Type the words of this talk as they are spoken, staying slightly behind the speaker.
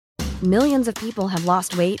Millions of people have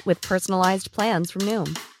lost weight with personalized plans from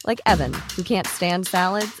Noom. Like Evan, who can't stand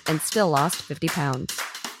salads and still lost 50 pounds.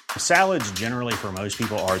 Salads generally for most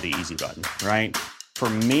people are the easy button, right? For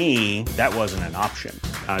me, that wasn't an option.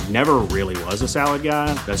 I never really was a salad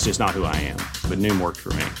guy. That's just not who I am. But Noom worked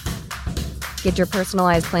for me. Get your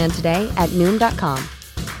personalized plan today at Noom.com.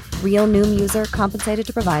 Real Noom user compensated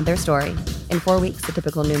to provide their story. In 4 weeks, the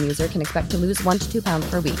typical Noom user can expect to lose 1 to 2 pounds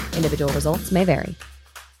per week. Individual results may vary.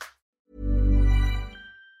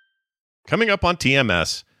 Coming up on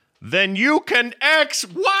TMS, then you can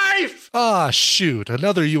ex-wife! Ah, shoot,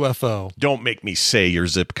 another UFO. Don't make me say your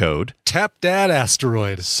zip code. Tap Dad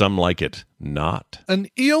asteroid. Some like it not. An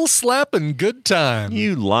eel slapping good time.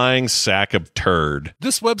 You lying sack of turd.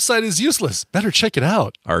 This website is useless. Better check it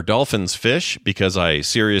out. Are dolphins fish? Because I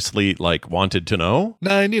seriously, wanted to know?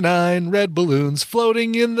 99 red balloons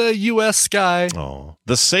floating in the U.S. sky. Oh.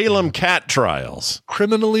 The Salem cat trials.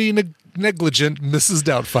 Criminally negligent Mrs.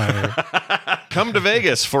 Doubtfire. Come to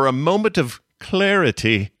Vegas for a moment of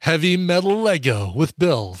clarity. Heavy metal Lego with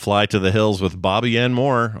Bill. Fly to the hills with Bobby and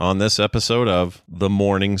more on this episode of The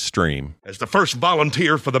Morning Stream. As the first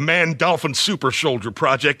volunteer for the Man-Dolphin Super Soldier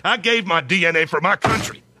Project, I gave my DNA for my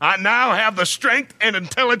country. I now have the strength and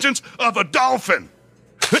intelligence of a dolphin.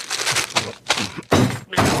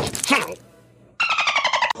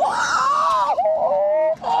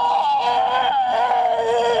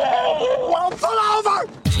 Well, pull over!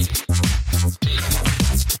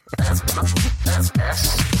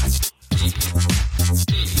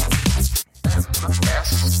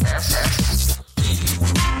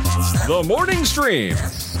 The Morning Stream.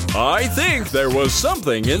 I think there was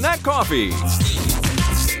something in that coffee.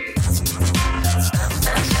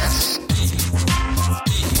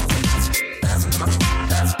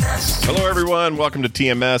 Hello, everyone. Welcome to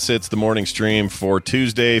TMS. It's the morning stream for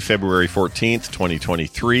Tuesday, February 14th,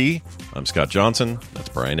 2023. I'm Scott Johnson. That's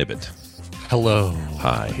Brian Ibbett. Hello.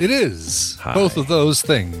 Hi. It is. Hi. Both of those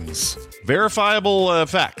things. Verifiable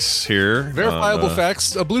facts here. Verifiable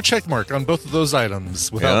facts. A blue check mark on both of those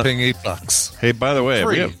items without paying $8. Hey, by the way,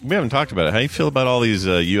 we Free. haven't talked about it. How you feel about all these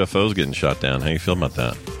UFOs getting shot down? How you feel about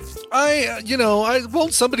that?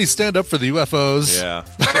 Won't somebody stand up for the UFOs? Yeah.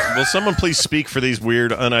 Will someone please speak for these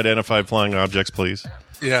weird unidentified flying objects, please?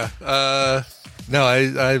 Yeah. No,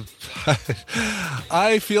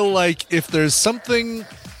 I feel like if there's something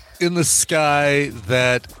in the sky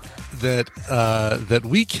that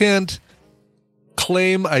we can't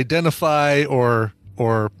claim, identify, or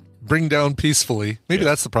bring down peacefully, maybe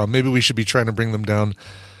that's the problem. Maybe we should be trying to bring them down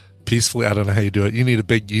peacefully. I don't know how you do it. You need a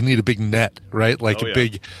big net, right? Like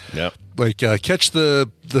big, catch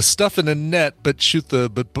the stuff in a net, but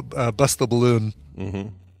bust the balloon.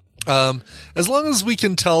 Mm-hmm. As long as we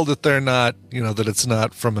can tell that they're not, that it's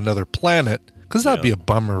not from another planet, because that'd be a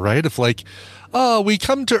bummer, right? If we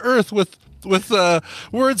come to Earth with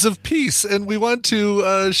words of peace, and we want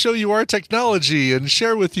to show you our technology and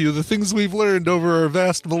share with you the things we've learned over our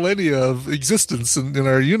vast millennia of existence in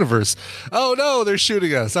our universe. Oh no, they're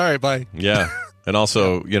shooting us. All right, bye. Yeah. And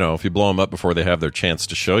also, if you blow them up before they have their chance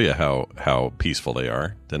to show you how peaceful they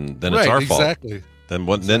are, then it's our fault. Exactly. Then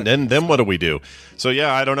what? Then what do we do? So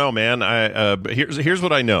yeah, I don't know, man. Here's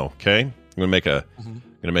what I know. Okay, I'm gonna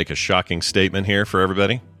make a shocking statement here for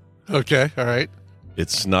everybody. Okay, all right.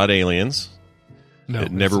 It's not aliens. No,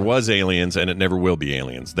 it never was aliens, and it never will be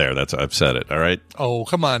aliens. I've said it. All right. Oh,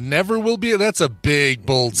 come on, never will be. That's a big,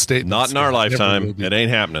 bold statement. Not in our lifetime. It ain't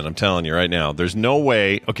happening. I'm telling you right now. There's no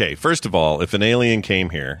way. Okay, first of all, if an alien came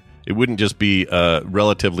here, it wouldn't just be a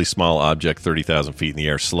relatively small object 30,000 feet in the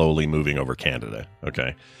air slowly moving over Canada.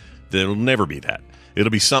 Okay? It'll never be that.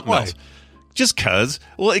 It'll be something else. Just because.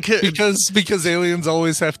 Well, because aliens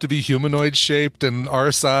always have to be humanoid shaped and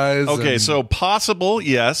our size. Okay, so possible,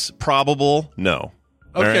 yes. Probable, no.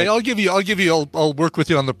 Okay, right? I'll work with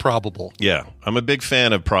you on the probable. Yeah, I'm a big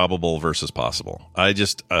fan of probable versus possible. I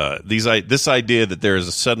just this idea that there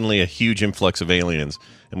is suddenly a huge influx of aliens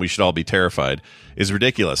and we should all be terrified is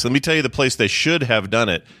ridiculous. Let me tell you the place they should have done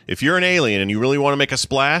it. If you're an alien and you really want to make a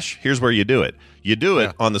splash, here's where you do it. You do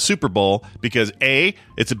it on the Super Bowl because A,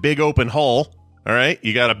 it's a big open hole. All right,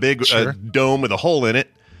 you got a big dome with a hole in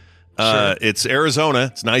it. It's Arizona.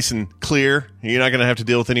 It's nice and clear. You're not going to have to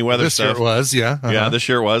deal with any weather stuff. This year it was, yeah. Uh-huh. Yeah, this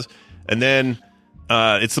year it was. And then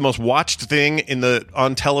it's the most watched thing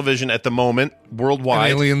on television at the moment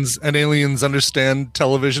worldwide. And aliens understand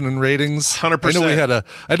television and ratings. 100%.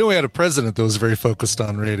 I know we had a president that was very focused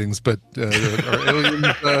on ratings, but are aliens?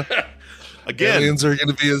 Again, aliens are going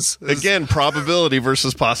to be as again, probability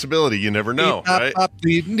versus possibility. You never know, right?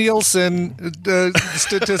 The Nielsen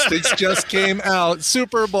statistics just came out.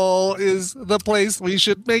 Super Bowl is the place we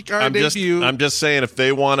should make our debut. I'm just saying, if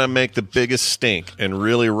they want to make the biggest stink and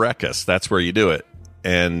really wreck us, that's where you do it.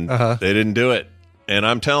 And they didn't do it. And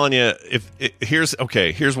I'm telling you, here's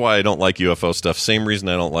why I don't like UFO stuff. Same reason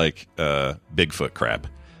I don't like Bigfoot crap.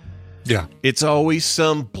 Yeah. It's always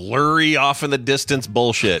some blurry off in the distance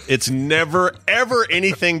bullshit. It's never, ever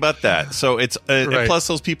anything but that. So it's, and plus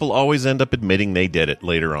those people always end up admitting they did it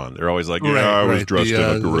later on. They're always like, I was dressed in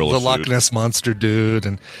a gorilla suit. The Loch Ness Monster dude.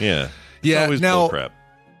 And yeah. Now, bullcrap.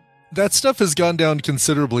 That stuff has gone down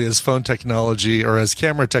considerably as phone technology or as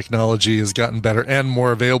camera technology has gotten better and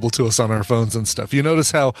more available to us on our phones and stuff. You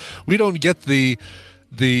notice how we don't get the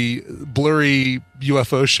blurry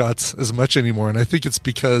UFO shots as much anymore, and I think it's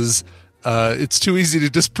because it's too easy to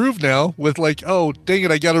disprove now with like, oh, dang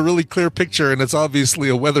it, I got a really clear picture and it's obviously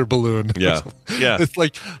a weather balloon. Yeah. It's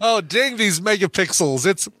like, oh, dang these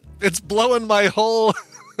megapixels. It's blowing my whole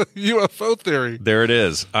UFO theory. There it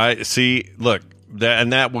is. I see. Look.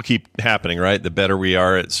 That will keep happening, right? The better we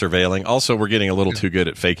are at surveilling. Also, we're getting a little too good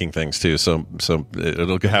at faking things too. So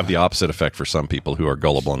it'll have the opposite effect for some people who are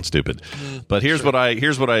gullible and stupid. But here's what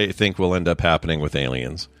I think will end up happening with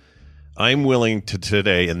aliens. I'm willing to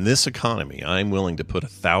today in this economy. I'm willing to put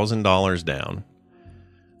 $1,000 down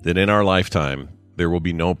that in our lifetime there will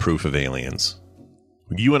be no proof of aliens.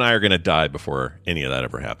 You and I are going to die before any of that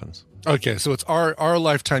ever happens. Okay, so it's our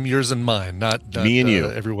lifetime, yours and mine, not me and you,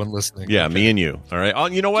 everyone listening. Yeah, okay. Me and you. All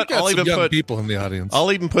right. You know what? I'll even put people in the audience.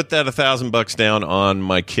 I'll even put that $1,000 down on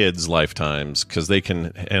my kids' lifetimes because they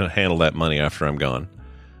can handle that money after I'm gone,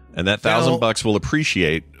 and that $1,000 will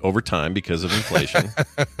appreciate over time because of inflation.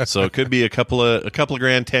 So it could be a couple of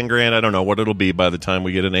grand, 10 grand. I don't know what it'll be by the time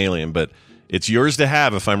we get an alien, but it's yours to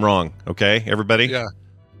have if I'm wrong. Okay, everybody. Yeah,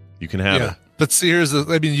 you can have it. But see,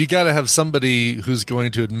 you got to have somebody who's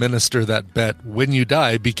going to administer that bet when you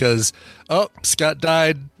die because, Scott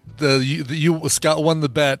died. Scott won the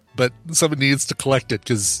bet, but somebody needs to collect it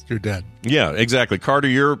because you're dead. Yeah, exactly.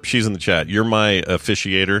 Carter, she's in the chat. You're my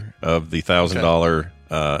officiator of the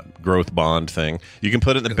 $1,000 growth bond thing. You can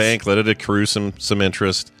put it in the bank, let it accrue some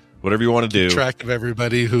interest. Whatever you want to do. Keep track of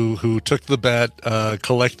everybody who took the bet,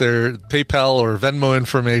 collect their PayPal or Venmo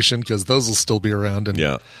information because those will still be around. And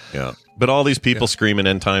yeah. But all these people screaming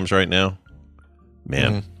end times right now,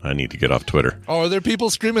 man, I need to get off Twitter. Oh, are there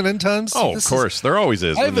people screaming end times? Oh, of course. There always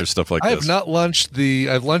is when there's stuff like this. I've launched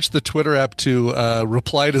the Twitter app to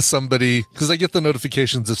reply to somebody because I get the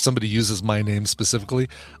notifications if somebody uses my name specifically.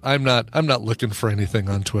 I'm not looking for anything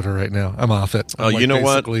on Twitter right now. I'm off it. You know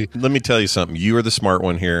what? Let me tell you something. You are the smart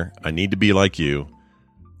one here. I need to be like you.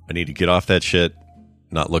 I need to get off that shit,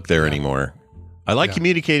 not look there anymore. I like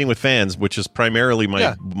communicating with fans, which is primarily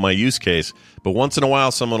my use case. But once in a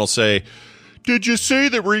while, someone will say, "Did you see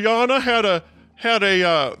that Rihanna had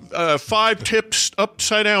a 5-tip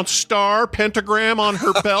upside down star pentagram on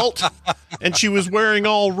her belt, and she was wearing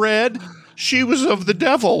all red? She was of the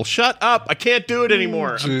devil. Shut up! I can't do it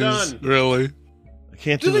anymore. I'm done. Really? I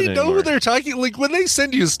can't do it anymore." Do they know who they're talking? Like when they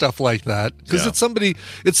send you stuff like that, because it's somebody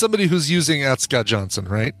who's using @Scott Johnson,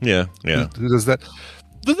 right? Yeah. Who does that?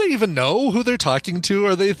 Do they even know who they're talking to?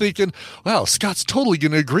 Are they thinking, wow, Scott's totally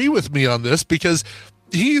going to agree with me on this because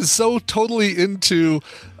he is so totally into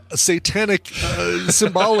satanic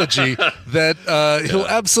symbology that he'll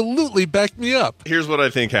absolutely back me up. Here's what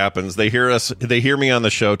I think happens. They hear me on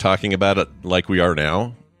the show talking about it like we are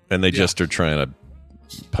now, and they just are trying to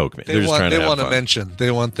poke me. They want to mention.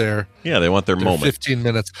 They want their moment. 15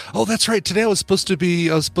 minutes. Oh, that's right. Today I was supposed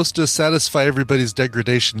to satisfy everybody's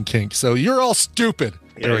degradation kink. So you're all stupid.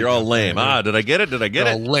 Yeah, you're all lame. Did I get it? You're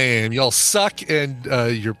all lame. Y'all suck, and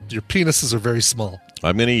your penises are very small.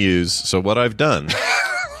 I'm going to use. So what I've done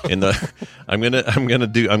I'm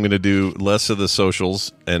gonna do less of the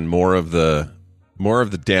socials and more of the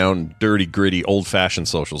down, dirty, gritty, old fashioned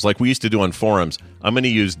socials like we used to do on forums. I'm going to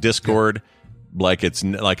use Discord. Like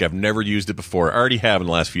I've never used it before. I already have in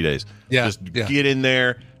the last few days. Just get in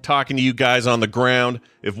there, talking to you guys on the ground.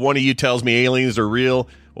 If one of you tells me aliens are real,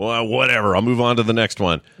 well, whatever. I'll move on to the next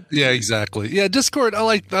one. Yeah, exactly. Yeah, Discord. I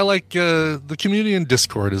like the community in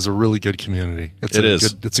Discord is a really good community.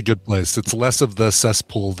 It's a good place. It's less of the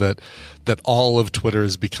cesspool that all of Twitter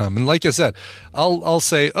has become. And like I said, I'll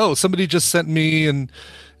say, oh, somebody just sent me and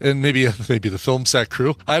maybe the Film Sack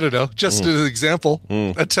crew, I don't know, just as an example,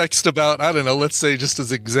 a text about, I don't know, let's say just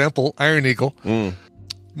as an example, Iron Eagle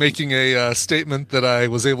making a statement that I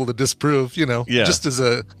was able to disprove, just as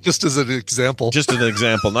an example. Just an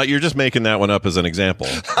example. You're just making that one up as an example.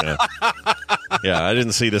 Yeah. Yeah, I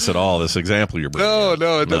didn't see this at all. This example you're bringing.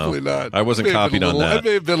 No, definitely not. I wasn't copied on that. I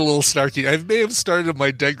may have been a little snarky. I may have started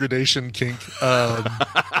my degradation kink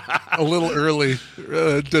a little early.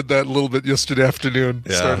 Did that a little bit yesterday afternoon.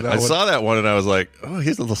 Yeah, I saw that one and I was like, "Oh,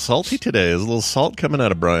 he's a little salty today. There's a little salt coming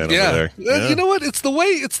out of Brian over there." Yeah. You know what? It's the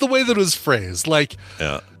way that it was phrased. Like,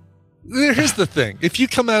 here's the thing: if you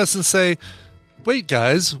come at us and say, "Wait,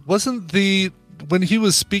 guys, when he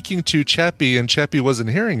was speaking to Chappie and Chappie wasn't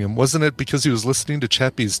hearing him, wasn't it because he was listening to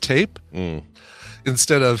Chappie's tape?"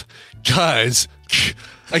 Instead of, "Guys,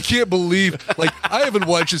 I can't believe, like, I haven't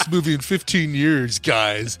watched this movie in 15 years,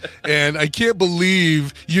 guys, and I can't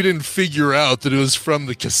believe you didn't figure out that it was from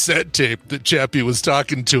the cassette tape that Chappie was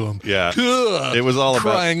talking to him." Yeah. Ugh, it was all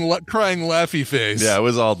crying laughy face. Yeah, it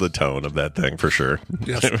was all the tone of that thing for sure.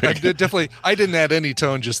 Yes, I didn't add any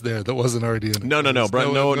tone just there that wasn't already in it. No,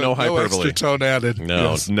 Brian, no hyperbole. No extra tone added.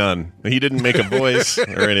 No, Yes. none. He didn't make a voice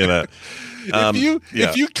or any of that.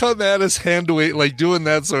 If you come at us hand weight like doing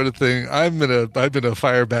that sort of thing, I'm gonna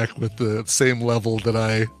fire back with the same level that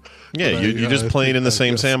I. Yeah, you're just playing in the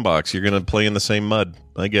same sandbox. You're gonna play in the same mud.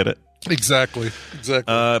 I get it. Exactly.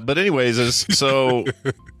 But anyways, what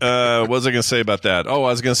was I gonna say about that? Oh, I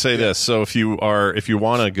was gonna say this. So if you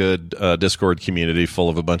want a good Discord community full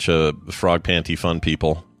of a bunch of frog panty fun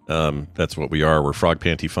people. That's what we are. We're Frog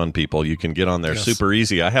Panty Fun people. You can get on there super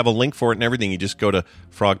easy. I have a link for it and everything. You just go to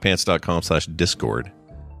frogpants.com/discord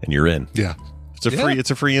and you're in. Yeah. It's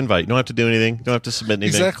a free invite. You don't have to do anything. You don't have to submit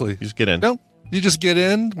anything. Exactly. You just get in. No, you just get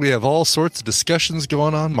in. We have all sorts of discussions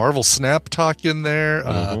going on. Marvel Snap talk in there.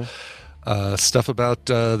 Stuff about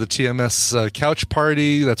the TMS couch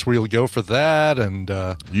party. That's where you'll go for that. And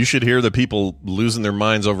you should hear the people losing their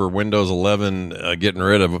minds over Windows 11 getting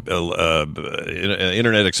rid of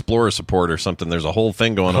Internet Explorer support or something. There's a whole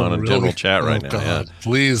thing going on in general chat right now. God. Yeah.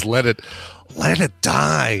 Please let it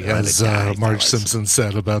die, as Marge Simpson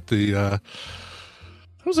said about the. That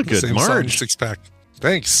was a good Marge 6-pack.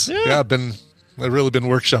 Thanks. Yeah, I've really been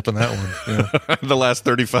workshopping that one. Yeah. The last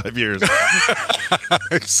 35 years.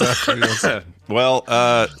 Exactly. Yes. Well,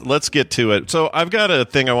 let's get to it. So I've got a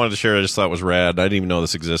thing I wanted to share I just thought was rad. I didn't even know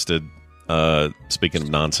this existed. Speaking of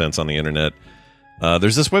nonsense on the internet,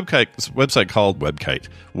 there's this website called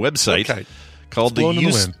it's called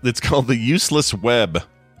the Useless Web,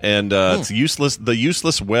 and it's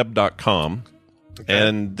theuselessweb.com. Okay.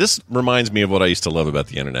 And this reminds me of what I used to love about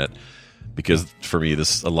the internet. Because for me,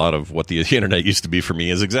 a lot of what the internet used to be for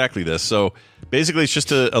me is exactly this. So basically, it's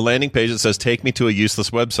just a landing page that says, "Take me to a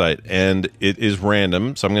useless website," and it is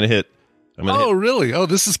random. So I'm going to hit. Really? Oh,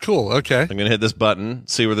 this is cool. Okay. I'm going to hit this button,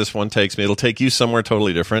 see where this one takes me. It'll take you somewhere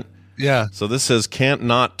totally different. Yeah. So this says, "Can't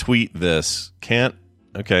not tweet this." Can't.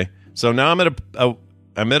 Okay. So now I'm at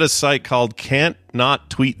a site called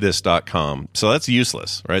can'tnottweetthis.com. So that's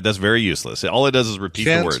useless, right? That's very useless. All it does is repeat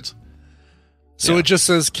the words. So it just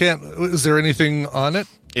says can't. Is there anything on it?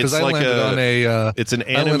 It's like it's an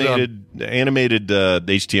animated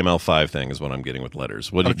HTML5 thing is what I'm getting with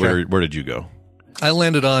letters. Where did you go? I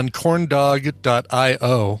landed on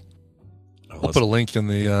corndog.io. I'll put a link in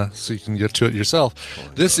the so you can get to it yourself.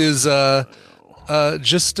 This is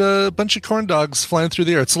just a bunch of corn dogs flying through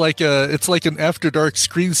the air. It's like an After Dark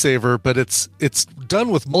screensaver, but it's done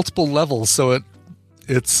with multiple levels, so it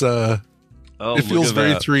feels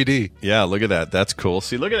very 3D. Yeah, look at that. That's cool.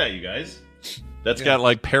 See, look at that, you guys. That's got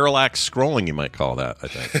like parallax scrolling, you might call that, I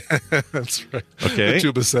think. That's right. Okay.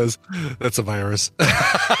 Tuba says that's a virus.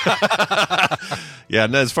 Yeah,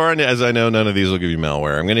 no, as far as I know, none of these will give you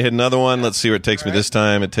malware. I'm going to hit another one. Let's see where it takes me this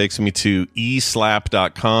time. It takes me to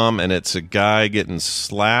eslap.com, and it's a guy getting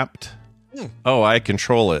slapped. Oh, I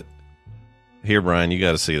control it. Here, Brian, you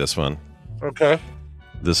got to see this one. Okay.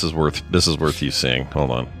 This is worth you seeing.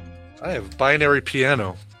 Hold on. I have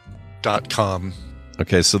binarypiano.com.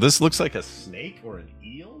 Okay, so this looks like a snake or an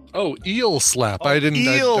eel? Oh, eel slap. I thought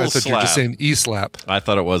you were just saying e-slap. I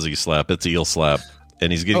thought it was e-slap. It's eel slap.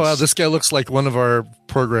 And he's getting... Oh, wow, this guy looks like one of our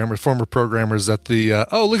former programmers at the...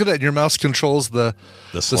 look at that. Your mouse controls the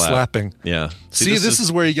slapping. Yeah. See, this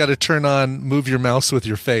is where you got to move your mouse with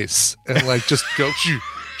your face and like just go...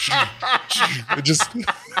 and just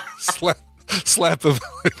slap him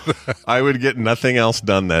like that. I would get nothing else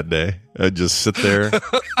done that day. I'd just sit there.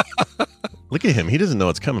 Look at him. He doesn't know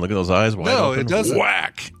it's coming. Look at those eyes wide open. No, it doesn't.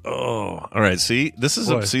 Whack. Oh. All right. See?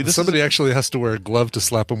 Somebody actually has to wear a glove to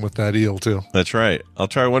slap him with that eel, too. That's right. I'll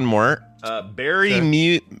try one more.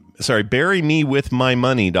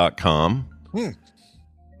 BuryMeWithMyMoney.com.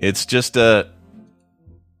 It's just what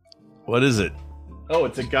is it? Oh,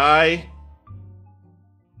 it's a guy.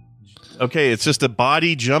 Okay, it's just a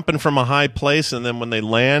body jumping from a high place, and then when they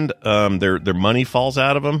land, their money falls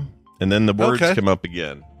out of them. and then the words Okay. come up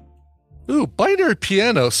again. Ooh, binary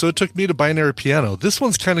piano. So it took me to binary piano. This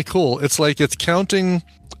one's kind of cool. It's like it's counting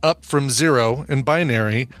up from 0 in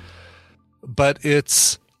binary, but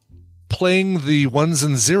it's playing the ones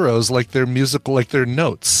and zeros like they're musical, like they're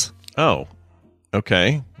notes. Oh,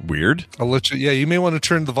 okay. Weird. I'll let you. Yeah, you may want to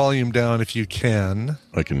turn the volume down if you can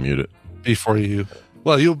I can mute it. before you.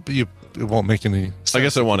 Well, it won't make any sense. I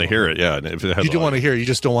guess I want to hear it. Yeah. And if it has You do want to hear it. You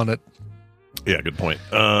just don't want it Yeah, good point.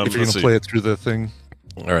 if you're going to play it through the thing.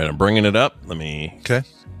 All right, I'm bringing it up. Let me Okay.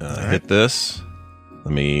 hit this.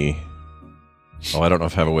 Let me. Oh, I don't know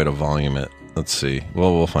if I have a way to volume it. Let's see.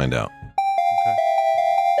 Well, we'll find out.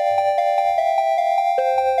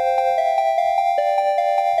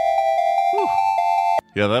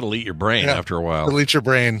 Yeah, that'll eat your brain Yeah. after a while. Delete your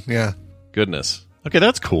brain. Yeah. Goodness. Okay,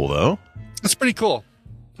 that's cool though. That's pretty cool.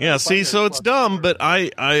 Yeah, see, so it's dumb, but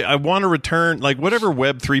I want to return, like, whatever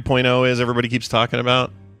Web 3.0 is everybody keeps talking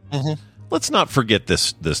about. Mm-hmm. Let's not forget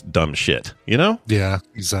this dumb shit, you know? Yeah,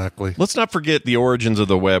 exactly. Let's not forget the origins of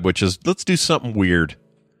the web, which is let's do something weird.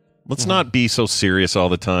 Let's not be so serious all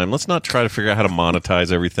the time. Let's not try to figure out how to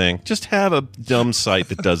monetize everything. Just have a dumb site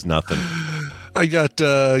that does nothing. I got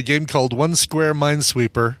a game called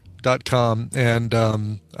OneSquareMinesweeper.com, and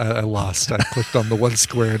I lost. I clicked on the one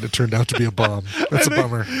square, and it turned out to be a bomb. That's a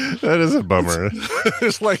bummer. That is a bummer.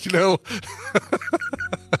 It's like, it's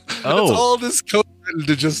all this code written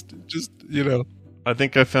to just I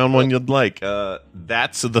think I found one you'd like.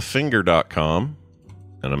 That's thefinger.com.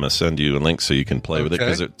 And I'm going to send you a link so you can play with it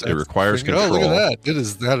because it requires control. Oh, look at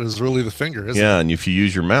that. That is really the finger, isn't it? Yeah, and if you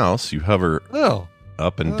use your mouse, you hover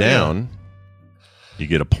up and down. Yeah. You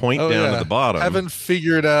get a point down at the bottom. I haven't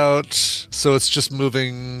figured out. So it's just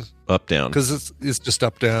moving up, down. Because it's just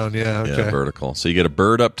up, down. Yeah, okay. Yeah, vertical. So you get a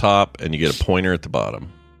bird up top and you get a pointer at the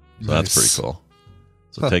bottom. So that's pretty cool.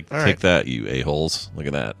 So take that, you a-holes. Look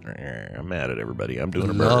at that. I'm mad at everybody. I'm doing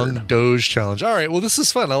a long bird. Doge challenge. All right. Well, this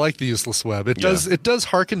is fun. I like the useless web. It does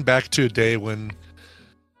harken back to a day when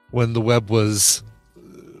the web was,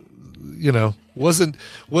 wasn't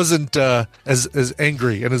as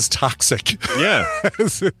angry and as toxic. Yeah.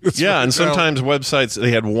 Yeah. And sometimes websites,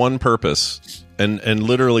 they had one purpose. And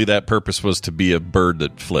literally that purpose was to be a bird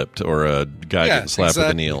that flipped or a guy getting slapped with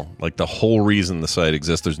an eel. Like the whole reason the site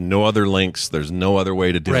exists. There's no other links. There's no other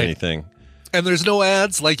way to do anything. And there's no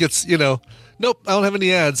ads. Like it's, nope, I don't have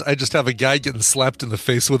any ads. I just have a guy getting slapped in the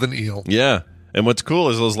face with an eel. Yeah. And what's cool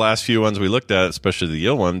is those last few ones we looked at, especially the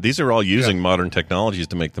eel one, these are all using modern technologies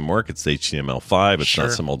to make them work. It's HTML5. It's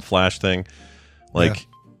not some old Flash thing. Like...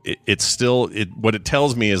 It's still what it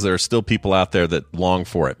tells me is there are still people out there that long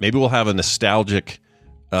for it. Maybe we'll have a nostalgic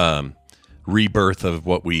rebirth of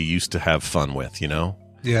what we used to have fun with, Yeah.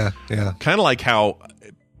 Kind of like how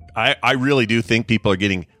I really do think people are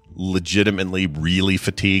getting legitimately really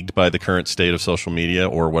fatigued by the current state of social media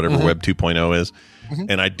or whatever Web 2.0 is.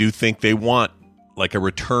 And I do think they want like a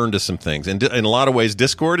return to some things. And in a lot of ways,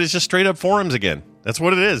 Discord is just straight up forums again. That's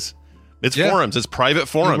what it is. It's forums. It's private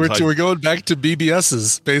forums. We're going back to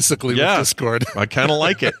BBSs, basically, with Discord. I kind of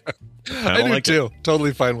like it. I do, too.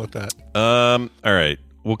 Totally fine with that. All right.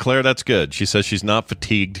 Well, Claire, that's good. She says she's not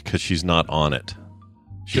fatigued because she's not on it.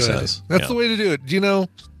 She says. That's the way to do it.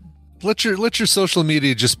 Let your social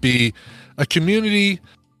media just be a community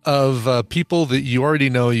of people that you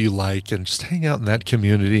already know you like, and just hang out in that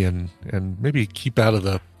community and maybe keep out of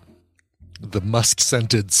the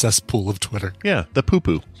musk-scented cesspool of Twitter. Yeah, the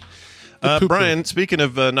poo-poo. Brian, speaking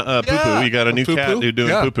of poo-poo, you got a new cat who's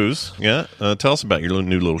doing poo-poos. Yeah. Tell us about your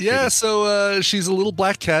new little kitty. Yeah, so she's a little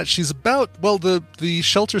black cat. She's about, the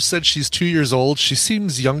shelter said she's 2 years old. She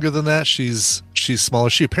seems younger than that. She's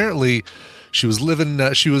smaller. She was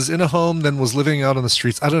in a home, then was living out on the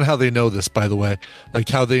streets. I don't know how they know this, by the way, like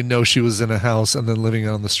how they know she was in a house and then living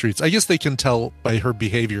out on the streets. I guess they can tell by her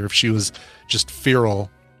behavior if she was just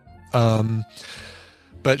feral.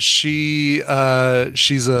 But she's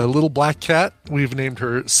a little black cat. We've named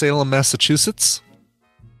her Salem, Massachusetts.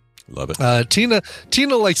 Love it.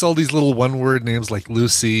 Tina likes all these little one-word names like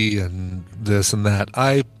Lucy and this and that.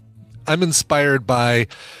 I'm inspired by,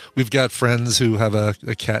 we've got friends who have a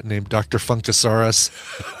cat named Dr. Funkasaurus.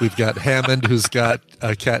 We've got Hammond, who's got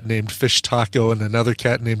a cat named Fish Taco, and another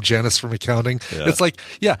cat named Janice from accounting. Yeah. It's like,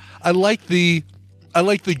 I like the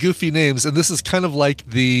goofy names, and this is kind of like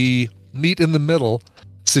the meet in the middle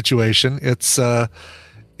situation. It's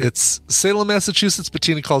Salem, Massachusetts, but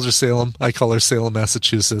Tina calls her Salem. I call her Salem,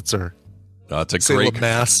 Massachusetts, or Salem,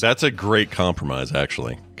 Mass. That's a great compromise,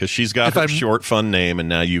 actually, because she's got her short, fun name, and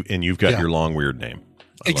now you've got your long, weird name.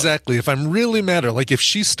 Exactly. If I'm really mad, or like if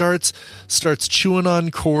she starts chewing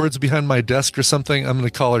on cords behind my desk or something, I'm going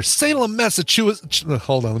to call her Salem, Massachusetts.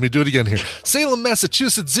 Hold on, let me do it again here. Salem,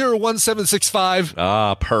 Massachusetts 01765.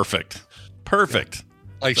 Ah, perfect.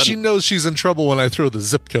 Like she knows she's in trouble when I throw the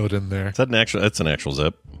zip code in there. Is that that's an actual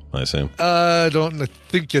zip, I assume. I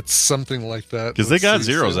think it's something like that. Because they got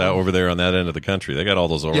zeros out over there on that end of the country. They got all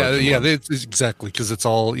those orange. Yeah, exactly. Because it's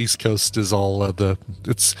all East Coast is all it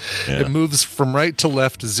moves from right to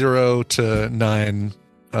left, 0 to 9.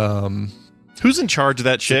 Who's in charge of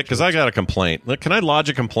that shit? Because I got a complaint. Look, can I lodge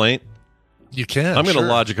a complaint? You can. I'm going to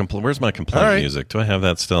lodge a complaint. Where's my complaint music? Do I have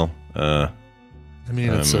that still? I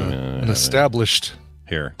mean, it's an established.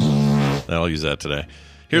 Here, I'll use that today.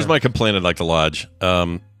 Here's my complaint I'd like to lodge.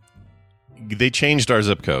 They changed our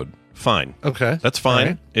zip code. Fine. Okay. That's fine.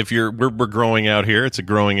 Right. If we're growing out here, it's a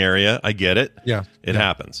growing area. I get it. Yeah. It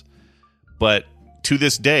happens. But to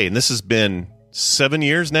this day, and this has been 7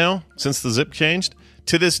 years now since the zip changed,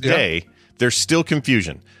 to this day, there's still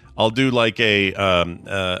confusion. I'll do like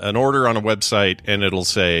an order on a website, and it'll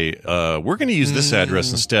say, we're going to use this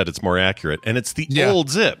address instead. It's more accurate. And it's the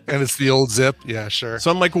old zip. And it's the old zip. Yeah, sure.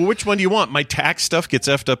 So I'm like, well, which one do you want? My tax stuff gets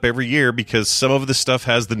effed up every year because some of the stuff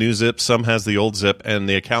has the new zip, some has the old zip, and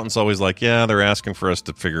the accountant's always like, yeah, they're asking for us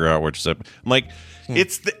to figure out which zip. I'm like,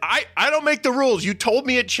 I don't make the rules. You told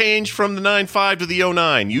me it changed from the 9.5 to the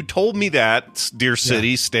 09. You told me that, dear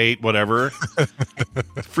city, state, whatever.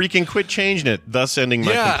 Freaking quit changing it, thus ending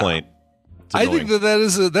my complaint. I think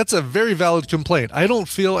that's a very valid complaint. I don't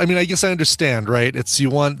feel, I mean, I guess I understand, right? It's you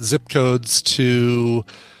want zip codes to,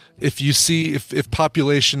 if you see, if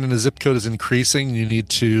population in a zip code is increasing, you need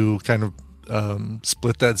to kind of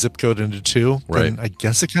split that zip code into two. Right. Then I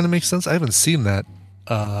guess it kind of makes sense. I haven't seen that.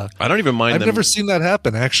 I don't even mind. I've never seen that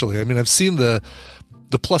happen, actually. I mean, I've seen the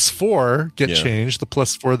 +4 get changed, the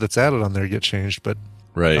 +4 that's added on there get changed, but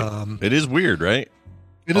right. It is weird, right?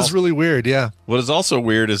 It is really weird, yeah. What is also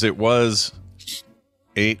weird is it was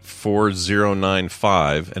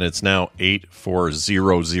 84095 and it's now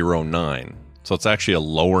 84009. So it's actually a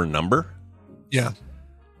lower number. Yeah.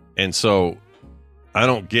 And so I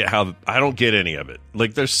don't get any of it.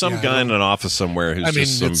 Like there's some guy in an office somewhere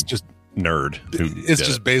who's just nerd. It's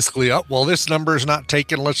just basically, this number is not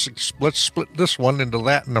taken. Let's split this one into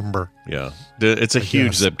that number. Yeah. It's a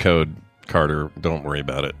huge zip code, Carter. Don't worry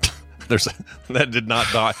about it. That did not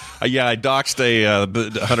dock. I doxed a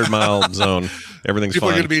 100-mile zone. Everything's People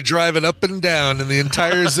fine. are going to be driving up and down in the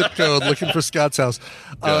entire zip code looking for Scott's house.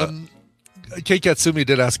 Kate Katsumi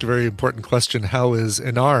did ask a very important question. How is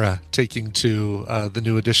Inara taking to the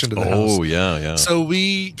new addition to the house? Oh, yeah. So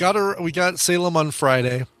we got Salem on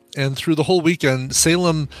Friday, and through the whole weekend,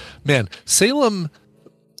 Salem, for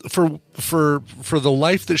the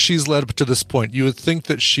life that she's led up to this point, you would think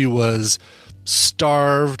that she was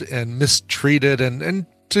starved and mistreated and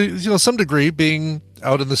to some degree being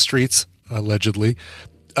out in the streets allegedly,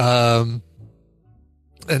 and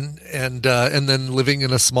then living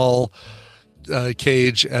in a small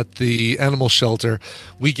cage at the animal shelter.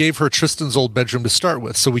 We gave her Tristan's old bedroom to start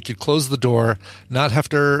with, so we could close the door, not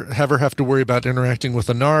have her have to worry about interacting with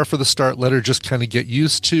Inara for the start. Let her just kind of get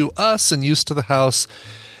used to us and used to the house,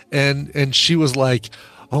 and she was like,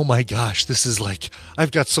 oh my gosh, this is like,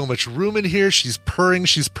 I've got so much room in here. She's purring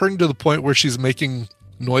to the point where she's making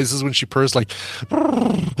noises when she purrs, like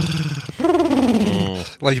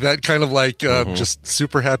that kind of like just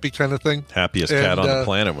super happy kind of thing. Happiest cat on the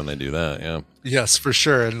planet when they do that. Yeah. Yes, for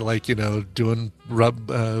sure. And like, doing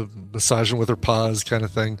massaging with her paws kind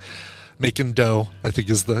of thing. Making dough, I think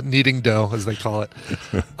is the kneading dough, as they call it.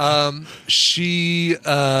 Then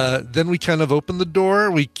we kind of open the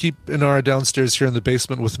door. We keep Inara downstairs here in the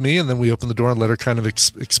basement with me, and then we open the door and let her kind of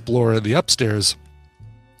explore the upstairs.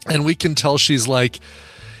 And we can tell she's like,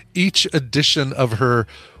 each addition of her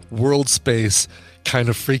world space kind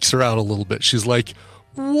of freaks her out a little bit. She's like,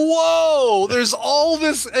 whoa, there's all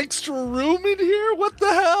this extra room in here? What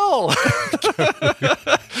the hell?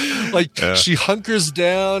 She hunkers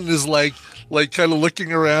down, is like kind of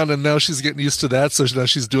looking around, and now she's getting used to that. So now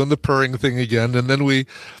she's doing the purring thing again. And then we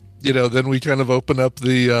kind of open up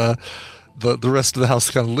the rest of the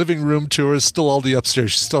house, kind of living room tours, still all the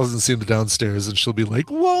upstairs. She still hasn't seen the downstairs, and she'll be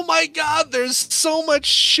like, whoa, my God, there's so much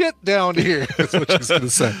shit down here. That's what she's going to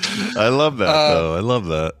say. I love that, though. I love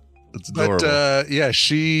that. It's adorable. But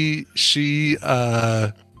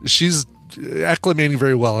she's acclimating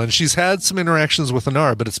very well, and she's had some interactions with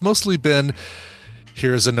Inara, but it's mostly been,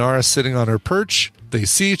 here's Inara sitting on her perch. They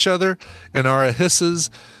see each other. Inara hisses.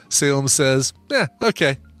 Salem says,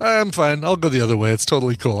 okay, I'm fine. I'll go the other way. It's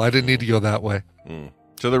totally cool. I didn't need to go that way.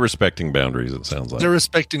 So they're respecting boundaries, it sounds like. They're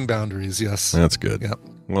respecting boundaries, yes. That's good. Yep.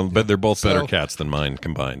 Well, but they're both better cats than mine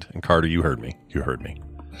combined. And Carter, you heard me. You heard me.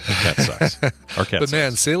 Our cat sucks. Our cat But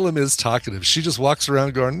man, sucks. Salem is talkative. She just walks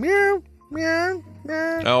around going, meow, meow,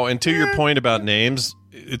 meow. Oh, and to your point about names,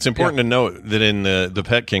 it's important to note that in the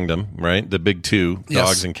pet kingdom, right, the big two,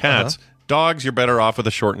 dogs and cats, dogs, you're better off with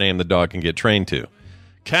a short name the dog can get trained to.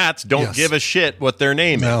 Cats don't give a shit what their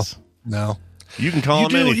name is. No. You can call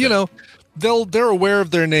them anything. You know, they're aware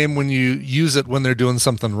of their name when you use it when they're doing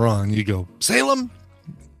something wrong. You go, Salem?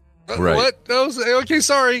 Right. What? Oh, okay,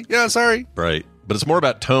 sorry. Yeah, sorry. Right. But it's more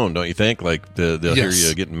about tone, don't you think? Like they'll hear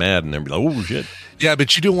you getting mad and they'll be like, oh, shit. Yeah,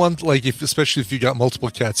 but you do want, like, especially if you got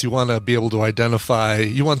multiple cats, you want to be able to identify,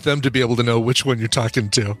 you want them to be able to know which one you're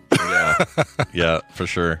talking to. Yeah, for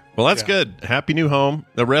sure. Well, that's good. Happy new home.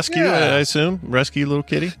 The rescue, I assume? Rescue little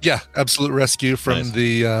kitty? Yeah, absolute rescue from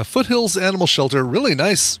the Foothills Animal Shelter. Really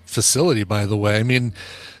nice facility, by the way. I mean,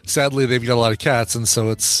 sadly, they've got a lot of cats, and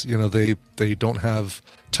so it's, they don't have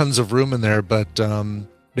tons of room in there, but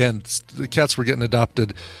man, the cats were getting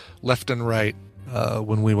adopted left and right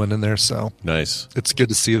when we went in there, so nice. It's good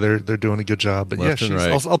to see they're doing a good job. But left and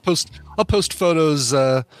right. I'll post photos,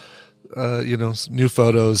 new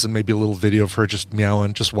photos and maybe a little video of her just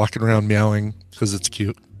meowing, just walking around meowing because it's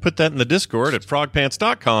cute. Put that in the Discord at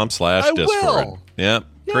frogpants.com/Discord. Will. Yeah,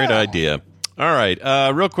 great idea. All right,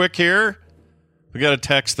 real quick here, we got a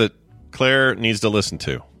text that Claire needs to listen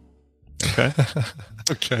to. Okay.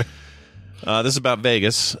 Okay. This is about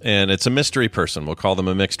Vegas, and it's a mystery person. We'll call them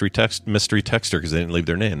a mystery texter because they didn't leave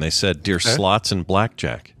their name. They said, Dear Slots and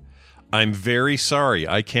Blackjack, I'm very sorry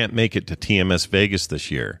I can't make it to TMS Vegas this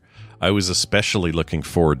year. I was especially looking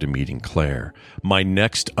forward to meeting Claire, my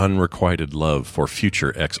next unrequited love for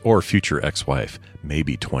future ex-wife,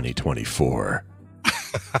 maybe 2024.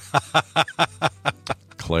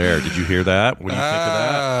 Claire, did you hear that? What do you think of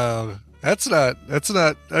that? That's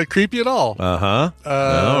not creepy at all. No,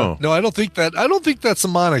 I don't think that's a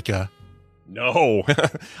Monica. No,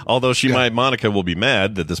 although Monica will be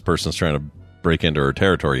mad that this person's trying to break into her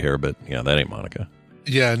territory here, but yeah, that ain't Monica.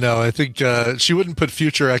 Yeah, no, I think she wouldn't put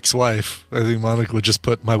future ex-wife. I think Monica would just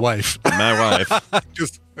put my wife. My wife.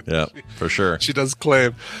 Yeah, for sure. She does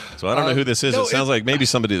claim. So I don't know who this is. It sounds like maybe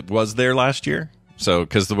somebody that was there last year. So,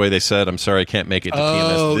 because the way they said, I'm sorry I can't make it to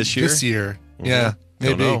TMS this year. This year. Mm-hmm. Yeah,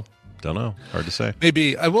 maybe. Don't know. Hard to say.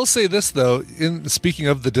 Maybe. I will say this, though. Speaking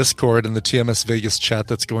of the Discord and the TMS Vegas chat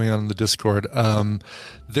that's going on in the Discord,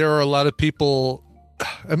 there are a lot of people,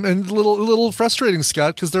 and a little frustrating,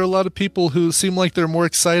 Scott, because there are a lot of people who seem like they're more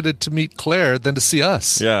excited to meet Claire than to see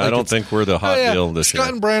us. Yeah, like I don't think we're the hot deal this year.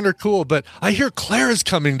 Scott and Brian are cool, but I hear Claire is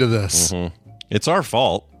coming to this. Mm-hmm. It's our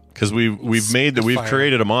fault. Because we've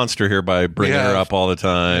created a monster here by bringing her up all the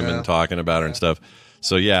time and talking about her and stuff.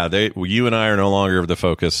 So yeah, you and I are no longer the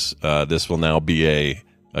focus. This will now be a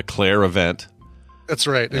Claire event. That's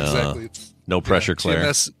right, exactly. No pressure, Claire.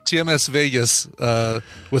 TMS Vegas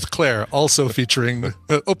with Claire, also featuring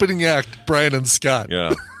opening act Brian and Scott.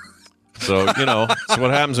 Yeah. So so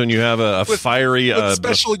what happens when you have a fiery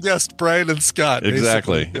special guest Brian and Scott?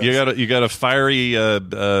 Exactly. Yes. You got a fiery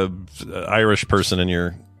Irish person in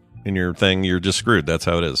your thing. You're just screwed. That's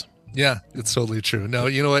how it is. Yeah, it's totally true. No,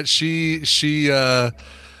 you know what? She I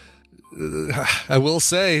will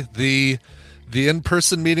say the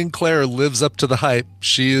in-person meeting Claire lives up to the hype.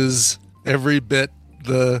 She is every bit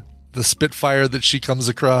the Spitfire that she comes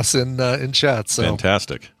across in chat. So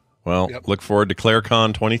fantastic. Well, look forward to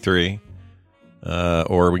ClaireCon 23.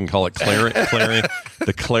 Or we can call it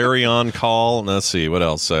the Clarion Call. Let's see, what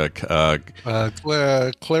else?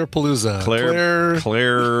 Clairepalooza.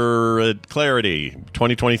 Clarity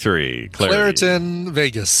 2023. Claritin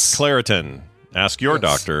Vegas. Claritin. Ask your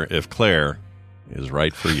doctor if Claire is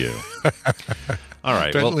right for you. All right.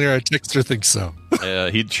 Apparently our texter thinks so.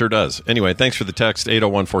 He sure does. Anyway, thanks for the text.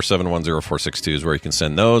 801-471-0462 is where you can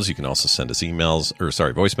send those. You can also send us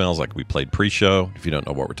voicemails like we played pre-show. If you don't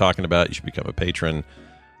know what we're talking about, you should become a patron.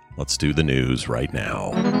 Let's do the news right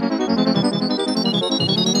now.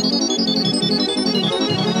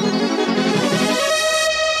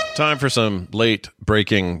 Time for some late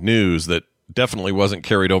breaking news that definitely wasn't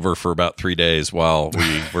carried over for about 3 days while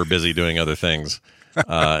we were busy doing other things.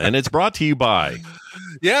 And it's brought to you by...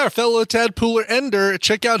 Yeah, our fellow tadpooler Ender.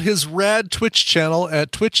 Check out his rad Twitch channel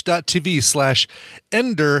at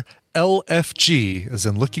twitch.tv/EnderLFG, as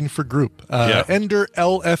in looking for group. Ender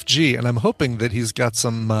LFG. And I'm hoping that he's got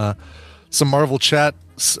some Marvel chat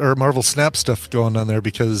or Marvel Snap stuff going on there,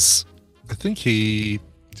 because I think he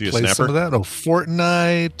plays some of that. Oh,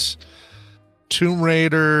 Fortnite, Tomb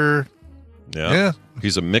Raider. Yeah.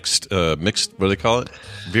 He's a mixed. What do they call it?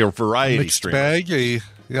 Variety Mixed streamer. bag. It's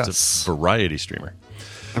Yes. a variety streamer.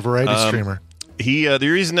 A variety streamer. The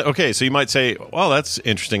reason. Okay, so you might say, well, that's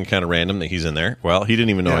interesting, kind of random that he's in there. Well, he didn't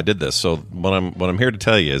even know I did this. So what I'm here to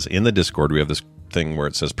tell you is, in the Discord we have this thing where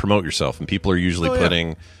it says promote yourself, and people are usually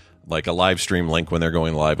putting like a live stream link when they're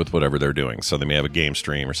going live with whatever they're doing. So they may have a game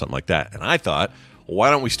stream or something like that. And I thought, well,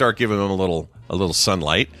 why don't we start giving them a little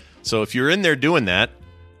sunlight? So if you're in there doing that,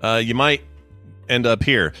 you might end up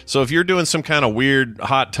here. So if you're doing some kind of weird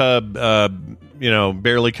hot tub,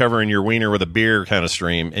 barely covering your wiener with a beer kind of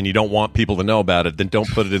stream, and you don't want people to know about it, then don't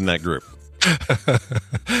put it in that group. All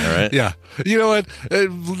right. Yeah. You know what?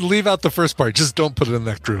 Leave out the first part. Just don't put it in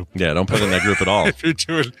that group. Yeah, don't put it in that group at all. if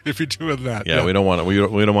you're doing that. Yeah, we don't want to.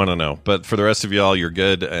 We don't want to know. But for the rest of y'all, you're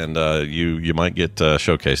good, and you might get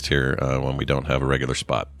showcased here when we don't have a regular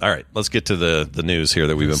spot. All right, let's get to the news here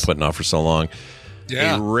that we've been putting off for so long.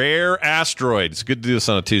 Yeah. A rare asteroid. It's good to do this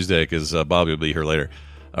on a Tuesday because Bobby will be here later.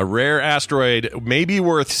 A rare asteroid may be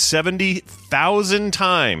worth 70,000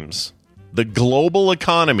 times the global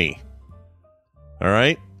economy. All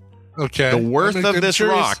right. Okay. The worth of I'm this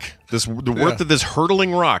curious. rock, the worth of this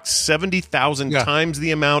hurtling rock, 70,000 times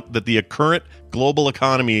the amount that the current global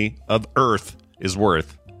economy of Earth is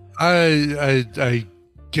worth. I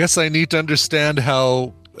guess I need to understand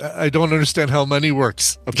how. I don't understand how money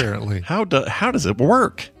works. Apparently, How does it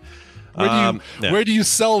work? where do you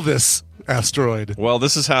sell this asteroid? Well,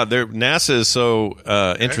 this is how NASA is so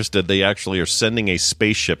interested. They actually are sending a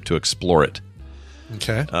spaceship to explore it.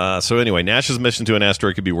 Okay. So anyway, NASA's mission to an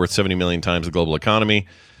asteroid could be worth 70 million times the global economy.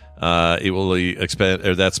 It will expand.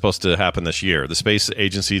 Or that's supposed to happen this year. The space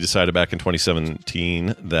agency decided back in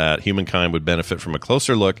 2017 that humankind would benefit from a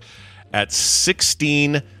closer look at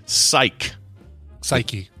 16 Psyche.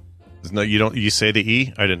 No, you don't. You say the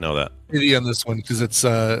E? I didn't know that. E on this one because it's.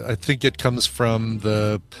 I think it comes from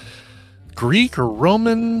the Greek or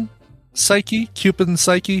Roman psyche, Cupid's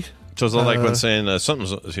psyche. So it's like when saying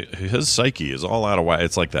his psyche is all out of whack.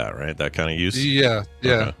 It's like that, right? That kind of use. Yeah.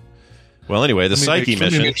 Okay. Well, anyway, the Psyche Let me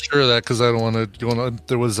mission. make sure of that because I don't want to go on.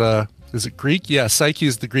 There was is it Greek? Yeah, Psyche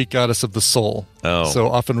is the Greek goddess of the soul. Oh. So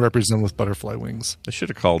often represented with butterfly wings. They should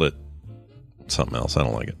have called it something else. I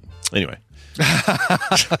don't like it. Anyway.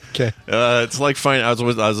 Okay. It's like fine. I was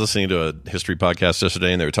listening to a history podcast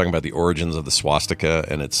yesterday, and they were talking about the origins of the swastika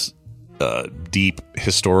and its deep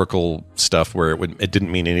historical stuff where it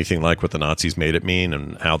didn't mean anything like what the Nazis made it mean,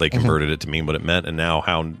 and how they converted it to mean what it meant, and now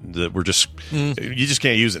how we're just you just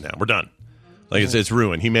can't use it now. We're done. Like it's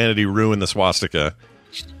ruined. Humanity ruined the swastika.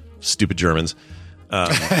 Stupid Germans.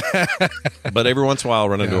 But every once in a while, I'll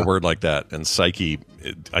run into a word like that, and Psyche,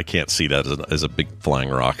 I can't see that as a big flying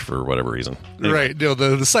rock for whatever reason. Anyway. Right. No,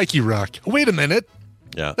 the Psyche rock. Wait a minute.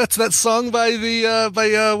 Yeah. That's that song by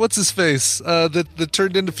the what's his face that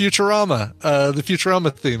turned into Futurama. The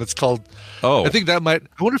Futurama theme. It's called. Oh. I think that might.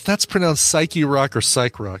 I wonder if that's pronounced Psyche Rock or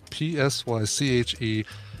Psych Rock. PSYCHEROCK.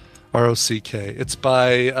 It's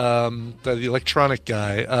by the electronic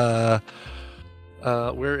guy.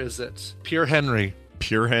 Where is it? Pierre Henry.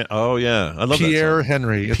 Oh yeah, I love Pierre that song.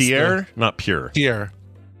 Henry. It's Pierre, not pure. Pierre.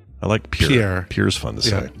 I like Pierre. Pierre. Pure's fun to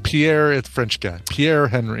say. Pierre, it's French guy. Pierre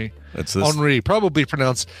Henry. It's this. Henri, probably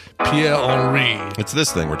pronounced Pierre Henry. It's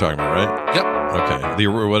this thing we're talking about, right? Yep. Okay.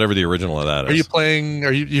 Whatever the original of that is. Are you playing?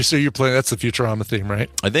 You're playing? That's the Futurama theme, right?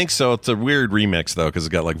 I think so. It's a weird remix though, because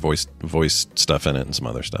it's got like voice stuff in it and some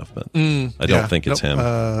other stuff. But I don't think it's him.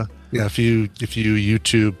 Yeah. If you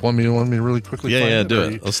YouTube, want me to really quickly? Yeah. Find Do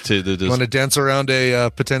it. it. Let's do this. You want to dance around a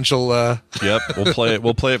potential? Yep. We'll play it.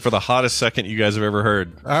 We'll play it for the hottest second you guys have ever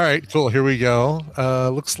heard. All right. Cool. Here we go.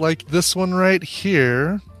 Looks like this one right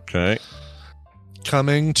here. Okay.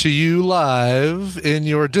 Coming to you live in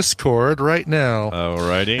your Discord right now.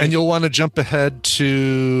 Alrighty. And you'll want to jump ahead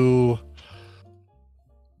to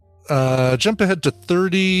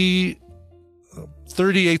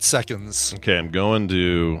 38 seconds. Okay, I'm going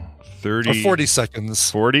to 30 or 40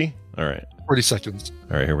 seconds. 40? All right. 40 seconds.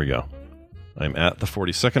 All right, here we go. I'm at the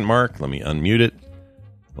 40-second mark. Let me unmute it.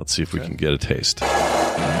 Let's see if we can get a taste.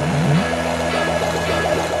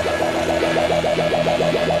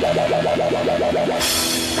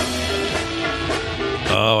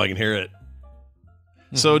 Oh, I can hear it.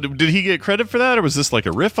 So did he get credit for that, or was this like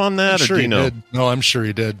a riff on that? I'm sure or do you know? Did. No, I'm sure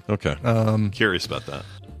he did. Okay. Curious about that.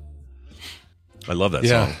 I love that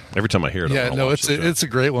Yeah. song. Every time I hear it, Yeah, I'll no, watch the show. it's a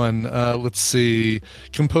great one. Let's see.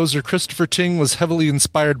 Composer Christopher Ting was heavily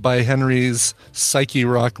inspired by Henry's Psyche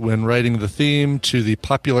Rock when writing the theme to the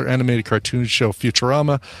popular animated cartoon show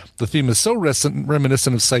Futurama. The theme is so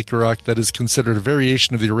reminiscent of Psyche Rock that is considered a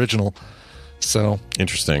variation of the original. So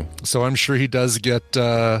Interesting. I'm sure he does get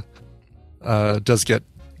does get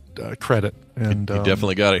credit. And You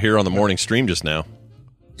definitely got it here on the morning stream just now.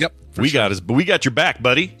 Yep, We got your back,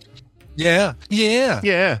 buddy. Yeah.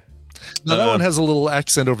 Yeah. Now, that one has a little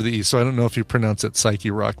accent over the E, so I don't know if you pronounce it Psyche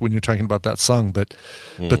Rock when you're talking about that song, but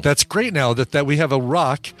that's great now that we have a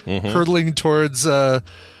rock hurtling towards Earth,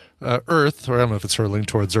 or I don't know if it's hurtling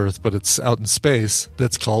towards Earth, but it's out in space,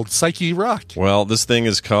 that's called Psyche Rock. Well, this thing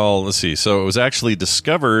is called, let's see, so it was actually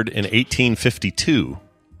discovered in 1852.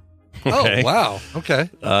 Okay. Oh, wow. Okay.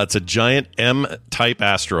 It's a giant M-type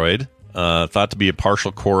asteroid, thought to be a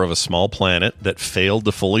partial core of a small planet that failed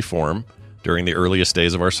to fully form during the earliest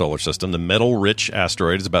days of our solar system. The metal-rich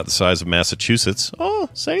asteroid is about the size of Massachusetts. Oh,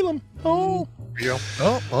 Salem. Oh. Yeah.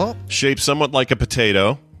 Oh. Shaped somewhat like a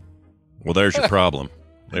potato. Well, there's your problem.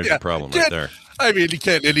 There's your problem right there. I mean,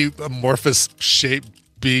 can't any amorphous shape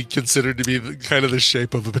be considered to be kind of the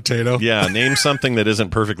shape of a potato? Yeah, name something that isn't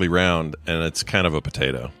perfectly round, and it's kind of a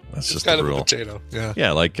potato. That's just kind the of rule. a potato. Yeah.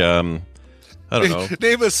 Yeah, like I don't know.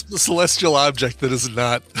 Name a celestial object that is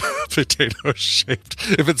not potato shaped.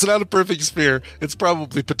 If it's not a perfect sphere, it's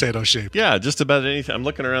probably potato shaped. Yeah, just about anything. I'm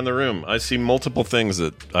looking around the room. I see multiple things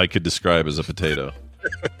that I could describe as a potato,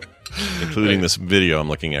 including this video I'm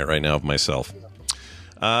looking at right now of myself.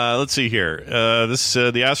 Let's see here.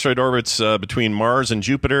 The asteroid orbits between Mars and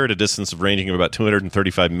Jupiter at a distance of ranging of about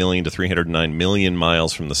 235 million to 309 million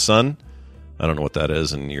miles from the Sun. I don't know what that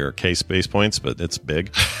is in your K space points, but it's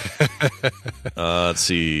big. Let's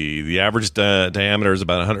see. The average diameter is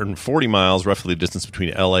about 140 miles, roughly the distance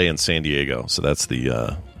between LA and San Diego. So that's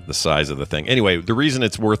the size of the thing. Anyway, the reason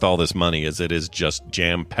it's worth all this money is it is just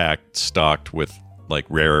jam-packed, stocked with like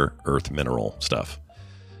rare earth mineral stuff.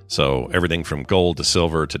 So everything from gold to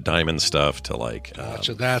silver to diamond stuff to like...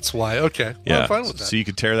 Gotcha, that's why. Okay. Well, yeah. I'm fine with that. So you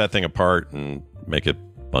could tear that thing apart and make a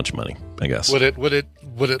bunch of money, I guess. Would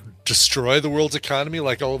it destroy the world's economy?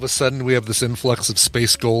 Like all of a sudden we have this influx of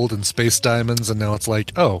space gold and space diamonds, and now it's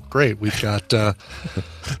like, oh, great, we've got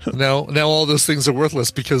now all those things are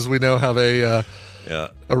worthless because we now have a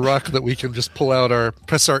rock that we can just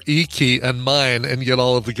press our E key and mine and get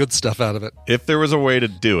all of the good stuff out of it. If there was a way to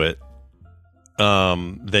do it,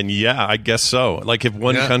 then yeah, I guess so. Like if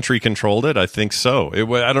one country controlled it, I think so. I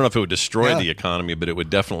don't know if it would destroy the economy, but it would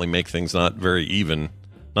definitely make things not very even.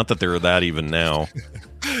 Not that they're that even now.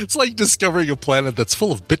 It's like discovering a planet that's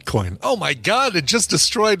full of Bitcoin. Oh my God, it just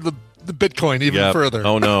destroyed the Bitcoin even further.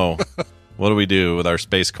 Oh no. What do we do with our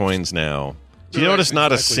space coins now? Do you notice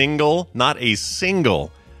not a single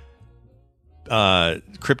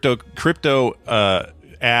crypto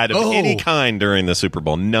ad of any kind during the Super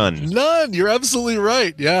Bowl? None. You're absolutely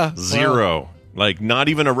right. Yeah. Zero. Wow. Like not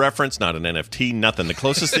even a reference, not an NFT, nothing. The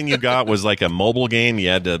closest thing you got was like a mobile game. You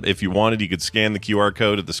had to, if you wanted, you could scan the QR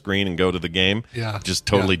code at the screen and go to the game. Yeah. Just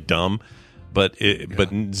totally dumb. But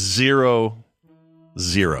zero,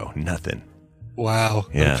 nothing. Wow.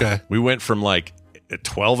 Yeah. Okay. We went from like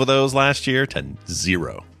 12 of those last year to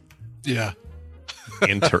zero. Yeah.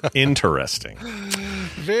 Interesting.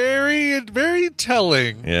 Very, very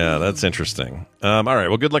telling. Yeah, that's interesting. All right.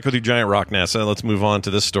 Well, good luck with your giant rock, NASA. Let's move on to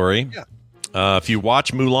this story. Yeah. If you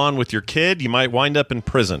watch Mulan with your kid, you might wind up in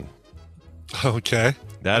prison. Okay.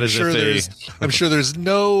 That is I'm sure there's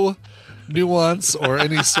no nuance or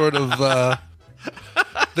any sort of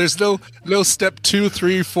there's no step 2,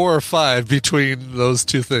 3, 4, or 5 between those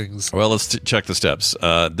two things. Well, let's check the steps.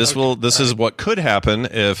 This is what could happen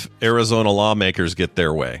if Arizona lawmakers get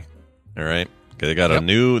their way. All right. Okay, they got a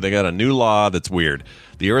new law that's weird.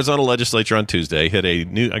 The Arizona legislature on Tuesday hit a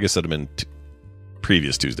new, I guess that'd have been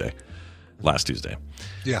last Tuesday.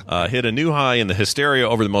 Yeah. Hit a new high in the hysteria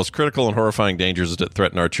over the most critical and horrifying dangers that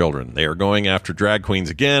threaten our children. They are going after drag queens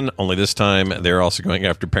again, only this time they're also going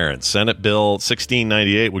after parents. Senate Bill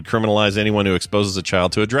 1698 would criminalize anyone who exposes a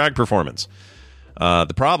child to a drag performance.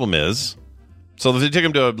 The problem is, so if they take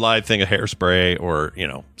them to a live thing of hairspray or,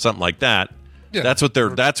 something like that, that's what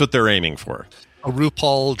they're aiming for. A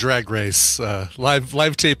RuPaul drag race,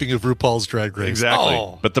 live taping of RuPaul's drag race. Exactly.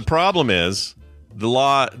 Oh. But the problem is, the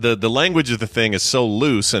law, the language of the thing is so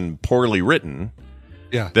loose and poorly written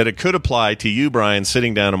that it could apply to you, Brian,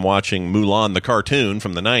 sitting down and watching Mulan, the cartoon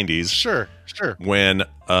from the 90s. Sure. When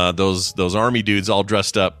those army dudes all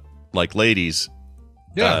dressed up like ladies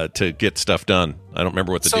to get stuff done. I don't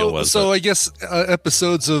remember what the deal was. So I guess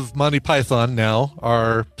episodes of Monty Python now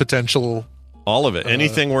are potential. All of it.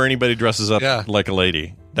 Anything where anybody dresses up like a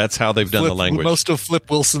lady. That's how they've done the language. Most of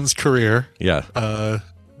Flip Wilson's career. Yeah.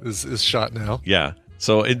 Is shot now. Yeah.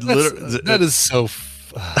 So that is so.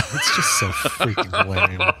 It's just so freaking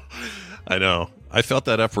lame. I know. I felt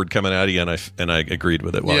that F word coming out of you, and I agreed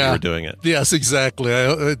with it while you were doing it. Yes, exactly.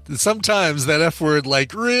 Sometimes that F word,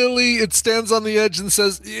 like, really, it stands on the edge and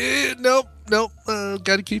says, nope. Got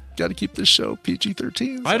to keep this show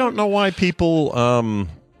PG-13. I don't know why people.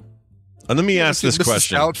 And let me ask this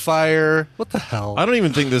question: Doubtfire. What the hell? I don't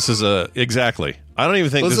even think this is exactly. I don't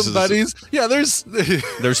even think this is buddies. Yeah, there's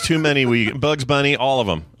too many. Bugs Bunny, all of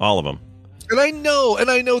them. And I know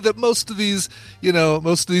that most of these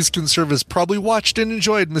conservatives probably watched and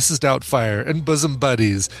enjoyed Mrs. Doubtfire and Bosom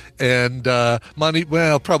Buddies and Monty.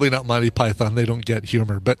 Well, probably not Monty Python. They don't get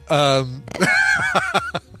humor, but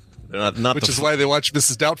which is why they watch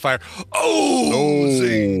Mrs. Doubtfire.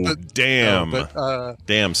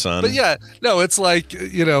 Damn, son. But yeah, no, it's like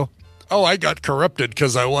I got corrupted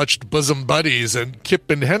because I watched Bosom Buddies, and Kip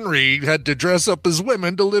and Henry had to dress up as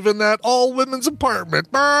women to live in that all women's apartment.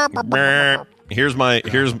 Here's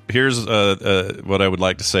what I would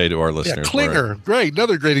like to say to our listeners. Yeah, Klinger, great,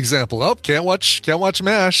 another great example. Oh, can't watch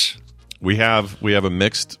MASH. We have a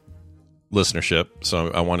mixed listenership, so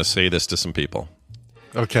I want to say this to some people.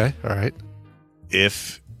 Okay, all right.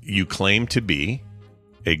 If you claim to be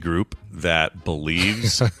a group that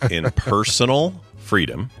believes in personal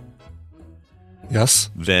freedom, yes,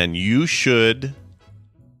 then you should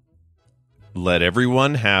let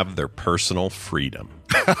everyone have their personal freedom.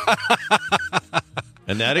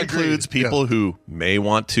 And that includes people who may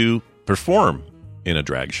want to perform in a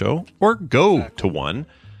drag show or go to one.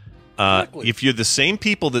 If you're the same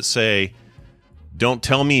people that say, don't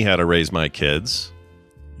tell me how to raise my kids,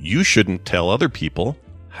 you shouldn't tell other people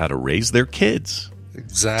how to raise their kids.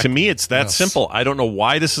 Exactly. To me, it's that simple. I don't know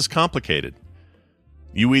why this is complicated.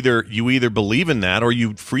 You either believe in that or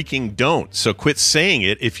you freaking don't. So quit saying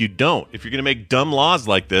it if you don't. If you're going to make dumb laws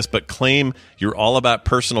like this but claim you're all about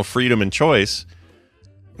personal freedom and choice,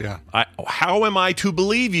 how am I to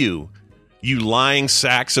believe you? You lying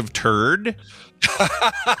sacks of turd?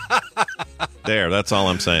 There, that's all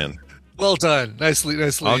I'm saying. Well done. Nicely.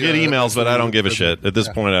 I'll get emails, but I don't give a shit. At this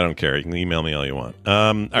point, I don't care. You can email me all you want.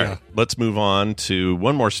 All right, let's move on to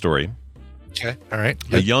one more story. Okay, all right.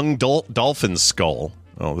 A young dolphin skull.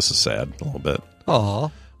 Oh, this is sad a little bit. Aw.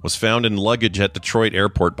 Was found in luggage at Detroit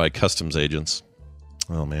airport by customs agents.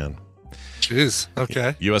 Oh, man. Jeez.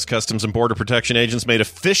 Okay. U.S. Customs and Border Protection agents made a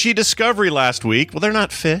fishy discovery last week. Well, they're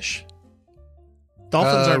not fish.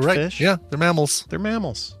 Dolphins aren't fish. Yeah, they're mammals. They're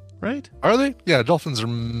mammals, right? Are they? Yeah, dolphins are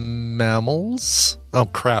mammals. Oh,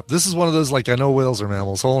 crap. This is one of those, like, I know whales are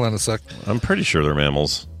mammals. Hold on a sec. I'm pretty sure they're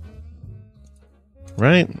mammals.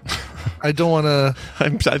 Right? I don't want to...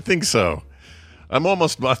 I think so. I'm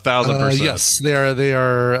almost 1,000%. Yes, they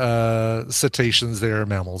are cetaceans. They are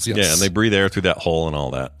mammals. Yes. Yeah, and they breathe air through that hole and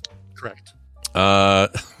all that. Correct.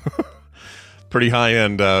 Pretty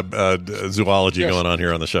high-end zoology going on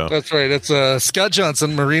here on the show. That's right. It's Scott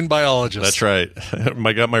Johnson, marine biologist. That's right.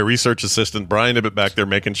 I got my research assistant, Brian Ibbett, back there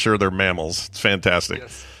making sure they're mammals. It's fantastic.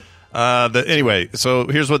 Yes. Anyway, so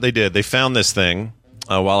here's what they did. They found this thing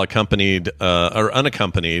while accompanied or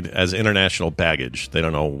unaccompanied as international baggage. They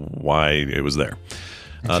don't know why it was there.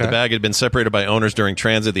 The bag had been separated by owners during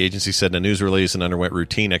transit. The agency said in a news release and underwent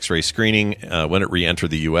routine X-ray screening when it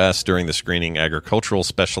re-entered the U.S. During the screening, agricultural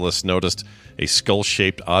specialists noticed a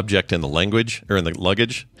skull-shaped object in the luggage.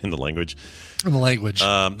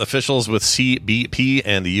 Officials with CBP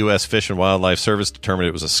and the U.S. Fish and Wildlife Service determined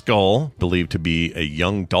it was a skull believed to be a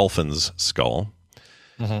young dolphin's skull.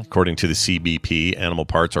 According to the CBP, animal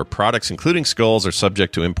parts or products, including skulls, are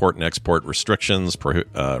subject to import and export restrictions,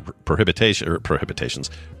 prohibitions,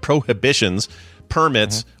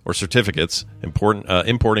 permits, or certificates.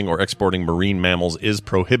 Importing or exporting marine mammals is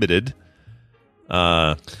prohibited.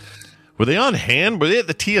 Were they on hand? Were they at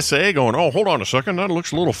the TSA going, oh, hold on a second, that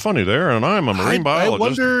looks a little funny there, and I'm a marine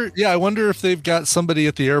biologist? I wonder if they've got somebody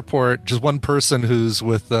at the airport, just one person who's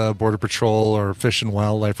with Border Patrol or Fish and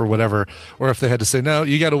Wildlife or whatever, or if they had to say, no,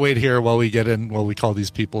 you got to wait here while we call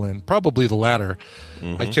these people in. Probably the latter.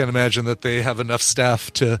 I can't imagine that they have enough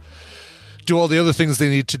staff to do all the other things they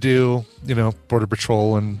need to do, Border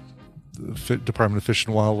Patrol and Department of Fish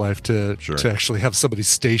and Wildlife to actually have somebody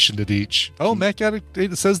stationed at each. Oh, Mac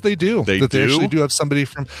Addict says they do. They actually do have somebody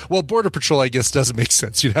from. Well, Border Patrol, I guess, doesn't make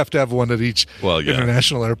sense. You'd have to have one at each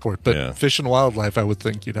international airport. But Fish and Wildlife, I would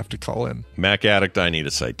think you'd have to call in. Mac Addict, I need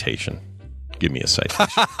a citation. Give me a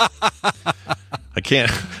citation. I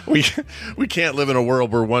can't. We can't live in a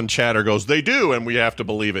world where one chatter goes, they do, and we have to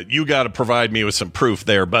believe it. You got to provide me with some proof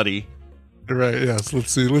there, buddy. Right. Yes.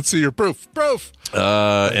 Let's see your proof.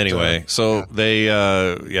 Anyway, so they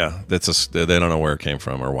they don't know where it came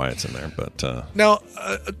from or why it's in there, but now, all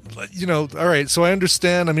right. So I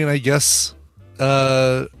understand. I mean, I guess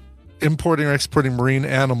importing or exporting marine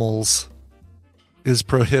animals is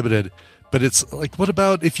prohibited. But it's like, what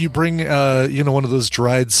about if you bring, one of those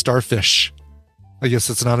dried starfish? I guess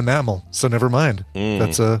it's not a mammal, so never mind.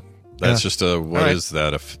 That's just a, what is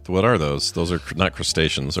that? What are those? Those are not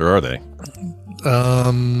crustaceans, or are they? I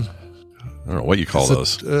don't know what you call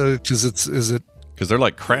those. Because they're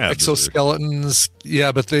like crabs. Exoskeletons.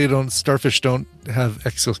 Yeah, but starfish don't have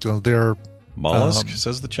exoskeletons. They're mollusk,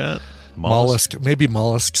 says the chat. Mollusk. Maybe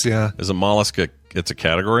mollusks, yeah. Is a mollusk it's a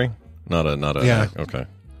category? Not a yeah. Okay.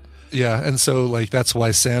 Yeah, and so like that's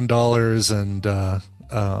why sand dollars and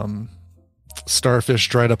starfish,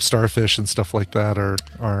 dried up starfish and stuff like that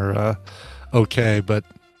are okay, but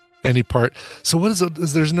any part. So what is it?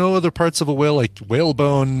 There's no other parts of a whale like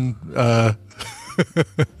whalebone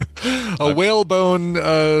whalebone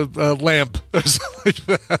lamp or something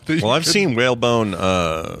like that. Well, I've seen whalebone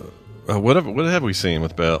what have we seen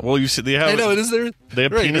with whale? Well, you see they have. I know it is there. They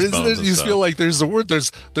have penis bones. You feel like there's a word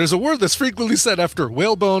that's frequently said after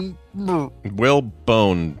whalebone.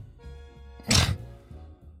 Whalebone.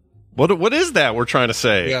 What is that we're trying to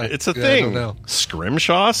say? Yeah, it's a thing. I don't know.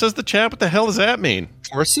 Scrimshaw, says the chap. What the hell does that mean?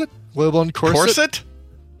 Corset? Whalebone corset? Corset?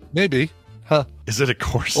 Maybe. Huh. Is it a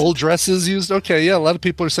corset? Old dresses used? Okay, yeah, a lot of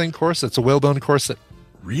people are saying corset. It's a whalebone corset.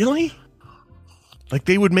 Really? Like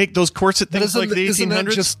they would make those corset things like the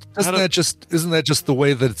 1800s? Isn't that just the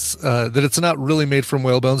way that it's not really made from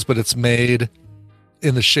whale bones, but it's made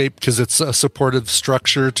in the shape because it's a supportive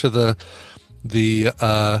structure to the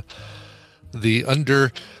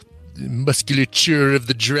under musculature of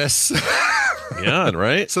the dress. Yeah,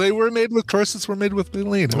 right. So they were made with corsets. Were made with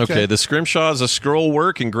baleen. Okay. The scrimshaw is a scroll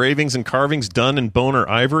work, engravings and carvings done in bone or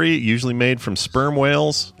ivory, usually made from sperm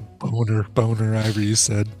whales. Boner ivory. You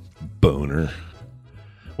said boner.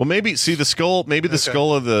 Well, maybe see the skull. Maybe the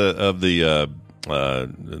skull of the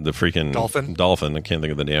freaking dolphin. I can't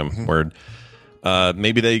think of the damn word.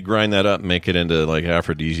 Maybe they grind that up and make it into like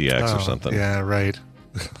aphrodisiacs or something. Yeah, right.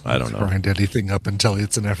 I don't know. Grind anything up and tell you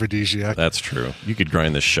it's an aphrodisiac. That's true. You could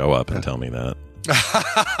grind this show up and tell me that.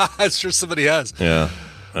 I'm sure somebody has. Yeah.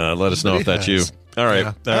 Let us know if that's you. All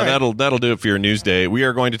right. Yeah. That'll do it for your news day. We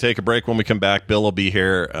are going to take a break. When we come back, Bill will be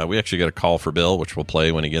here. We actually got a call for Bill, which we'll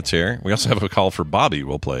play when he gets here. We also have a call for Bobby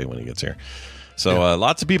we'll play when he gets here. So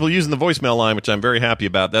lots of people using the voicemail line, which I'm very happy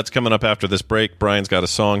about. That's coming up after this break. Brian's got a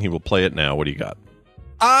song. He will play it now. What do you got?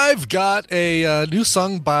 I've got a new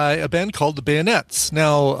song by a band called the Bayonets.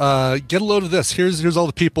 Now, get a load of this. Here's all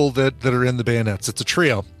the people that are in the Bayonets. It's a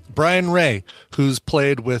trio. Brian Ray, who's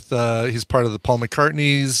played with, he's part of the Paul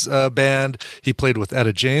McCartney's band. He played with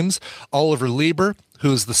Etta James. Oliver Lieber,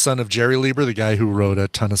 who's the son of Jerry Lieber, the guy who wrote a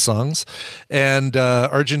ton of songs. And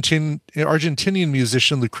Argentinian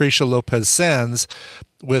musician Lucrecia Lopez Sanz,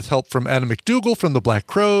 with help from Adam McDougall from the Black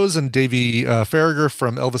Crowes and Davey Farragher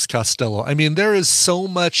from Elvis Costello. I mean, there is so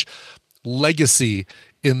much legacy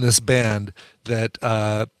in this band that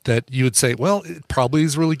you would say, well, it probably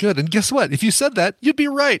is really good. And guess what? If you said that, you'd be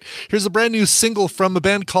right. Here's a brand new single from a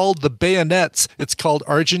band called the Bayonets. It's called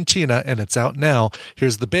Argentina, and it's out now.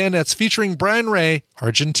 Here's the Bayonets featuring Brian Ray,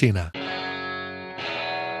 Argentina.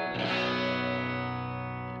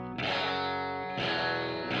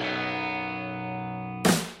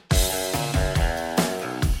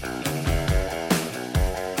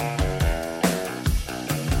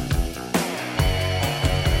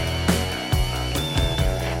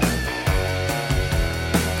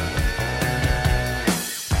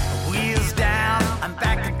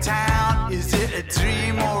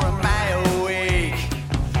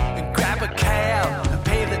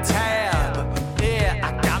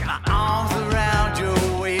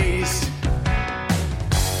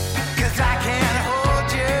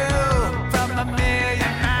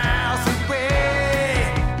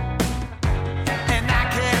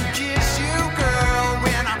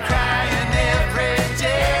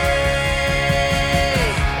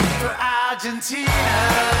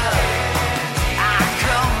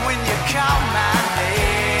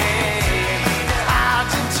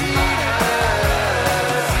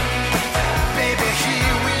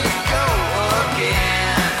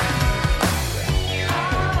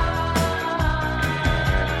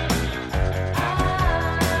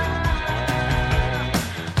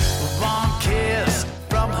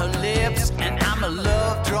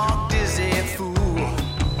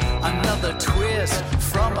 Twist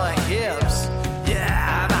from her hips,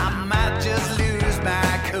 yeah, and I might just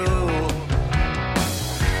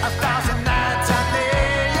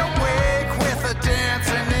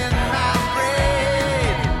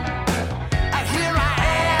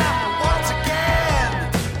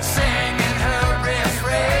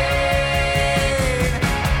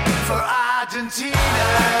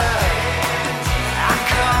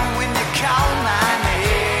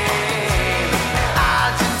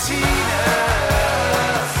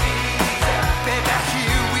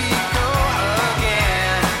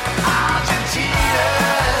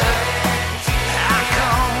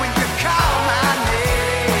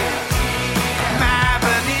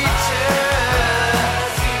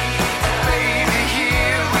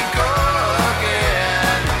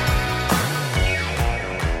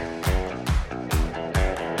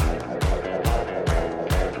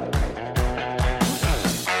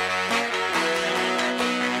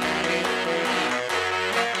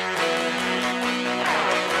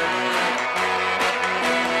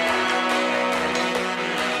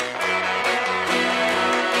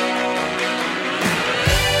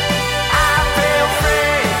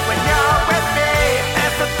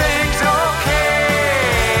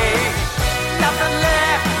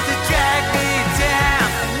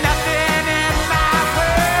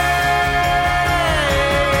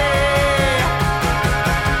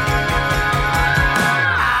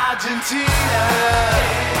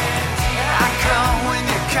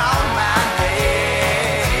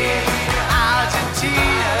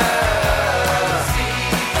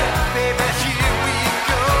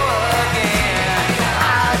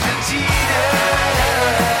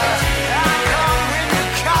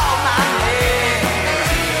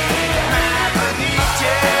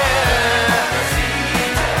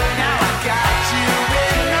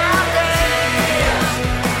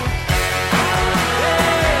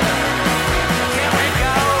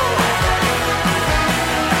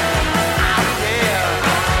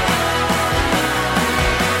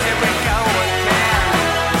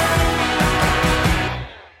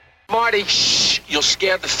party. Shh, you'll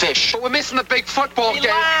scare the fish. But we're missing the big football game.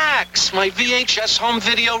 Relax. My VHS home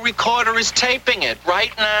video recorder is taping it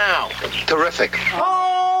right now. Terrific.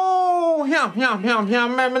 Oh, yeah,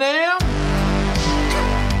 remember them?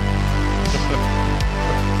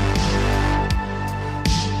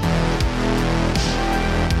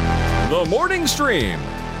 The morning stream.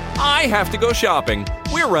 I have to go shopping.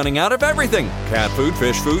 We're running out of everything. Cat food,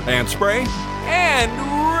 fish food, ant spray, and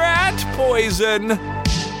rat poison.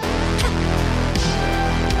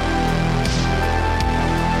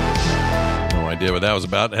 No idea what that was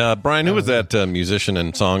about. Brian, who was that musician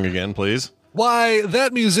and song again, please? Why,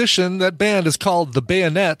 that musician, that band is called The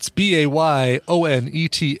Bayonets, Bayonets,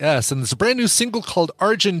 and it's a brand new single called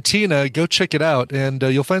Argentina. Go check it out, and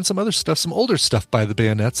you'll find some other stuff, some older stuff by The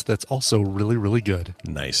Bayonets that's also really, really good.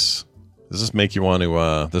 Nice. Does this make you want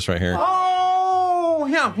to, this right here? Oh,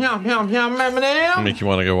 yeah, remember them? Make you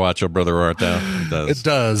want to go watch Oh Brother Art Thou? It does. It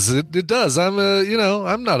does. It does. I'm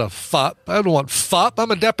I'm not a fop. I don't want fop.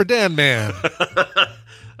 I'm a Dapper Dan man.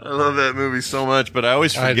 I love that movie so much, but I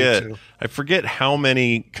always forget. I forget how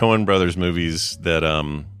many Coen Brothers movies that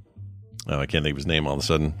I can't think of his name all of a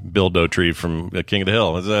sudden. Bill Dauterive from King of the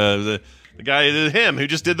Hill. The guy, him who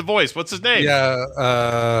just did the voice. What's his name?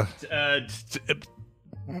 Yeah.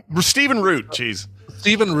 Stephen Root. Jeez.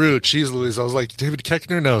 Stephen Root. Jeez Louise. I was like, David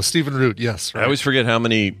Koechner? No, Stephen Root. Yes. Right. I always forget how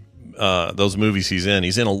many those movies he's in.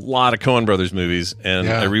 He's in a lot of Coen Brothers movies, and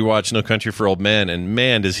I rewatched No Country for Old Men, and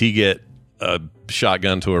man, does he get a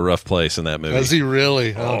shotgun to a rough place in that movie. Does he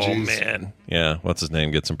really? Oh, man. Yeah. What's his name?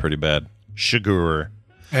 Gets him pretty bad. Sugar.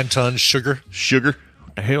 Anton Sugar. Sugar?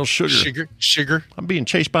 What the hell, Sugar? Sugar. I'm being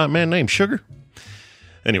chased by a man named Sugar.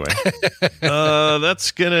 Anyway,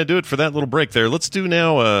 that's going to do it for that little break there. Let's do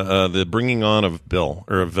now the bringing on of Bill,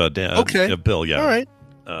 or of Dan. Okay. Bill, yeah. All right.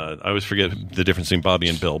 I always forget the difference between Bobby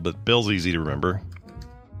and Bill, but Bill's easy to remember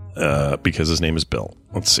because his name is Bill.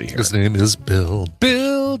 Let's see here. His name is Bill.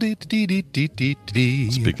 Bill. Speaking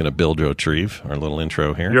of Bill Dauterive, our little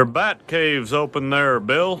intro here. Your bat cave's open there,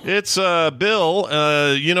 Bill. It's Bill.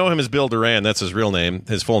 You know him as Bill Duran. That's his real name,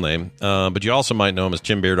 his full name. But you also might know him as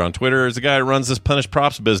Jim Beard on Twitter. He's the guy who runs this Punished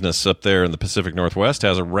Props business up there in the Pacific Northwest.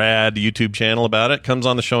 Has a rad YouTube channel about it. Comes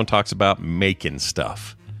on the show and talks about making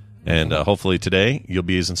stuff. And hopefully today you'll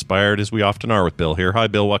be as inspired as we often are with Bill here. Hi,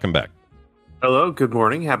 Bill. Welcome back. Hello, good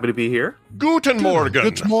morning. Happy to be here. Guten Morgen.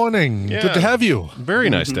 Good morning. Yeah. Good to have you. Very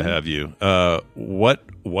nice to have you. What?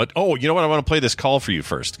 Oh, you know what? I want to play this call for you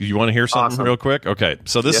first. You want to hear something real quick? Okay.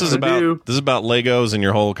 So this is about Legos and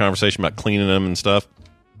your whole conversation about cleaning them and stuff.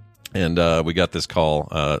 And we got this call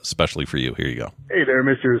especially for you. Here you go. Hey there,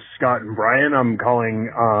 Mr. Scott and Brian. I'm calling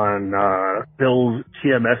on Bill's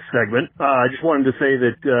TMS segment. I just wanted to say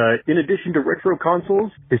that in addition to retro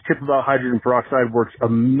consoles, his tip about hydrogen peroxide works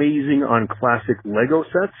amazing on classic Lego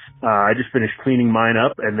sets. I just finished cleaning mine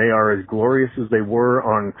up, and they are as glorious as they were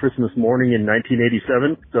on Christmas morning in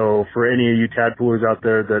 1987. So for any of you tadpoolers out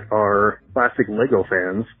there that are classic Lego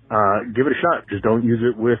fans, give it a shot. Just don't use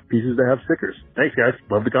it with pieces that have stickers. Thanks, guys.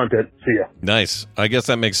 Love the content. See ya. Nice. I guess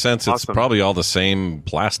that makes sense. It's probably all the same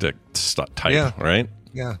plastic type, right?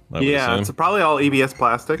 Yeah. Yeah, it's probably all ABS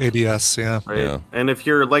plastic. ABS, yeah. Right? Yeah. And if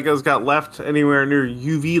your Legos got left anywhere near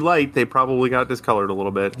UV light, they probably got discolored a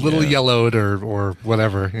little bit. Yellowed or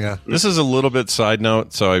whatever, yeah. This is a little bit side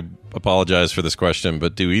note, so I apologize for this question,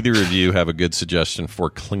 but do either of you have a good suggestion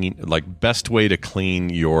for best way to clean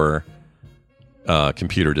your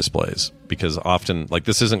computer displays? Because often,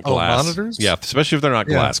 this isn't glass. Monitors? Yeah, especially if they're not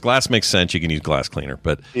glass. Yeah. Glass makes sense. You can use glass cleaner.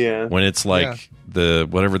 But when it's the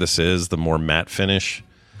whatever this is, the more matte finish.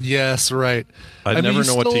 Yes, right. I never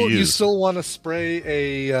know what to use. You still want to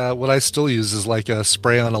spray what I still use is like a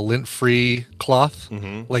spray on a lint-free cloth,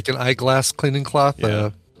 like an eyeglass cleaning cloth.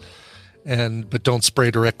 Yeah. But don't spray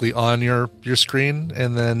directly on your screen.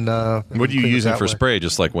 And then what are you using for spray?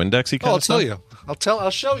 Just like Windexy kind of stuff? I'll tell you.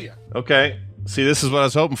 I'll show you. Okay. See, this is what I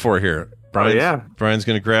was hoping for here. Brian's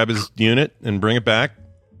going to grab his unit and bring it back.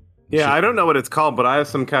 Yeah, I don't know what it's called, but I have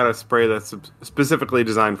some kind of spray that's specifically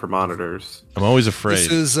designed for monitors. I'm always afraid.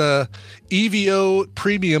 This is EVO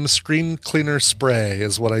Premium Screen Cleaner Spray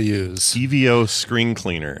is what I use. EVO Screen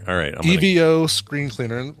Cleaner. All right. EVO Screen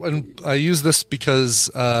Cleaner. And I use this because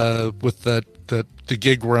with the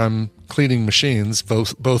gig where I'm cleaning machines,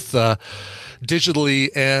 both digitally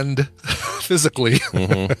and physically,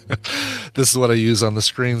 this is what I use on the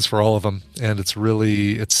screens for all of them. And it's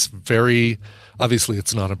very... Obviously,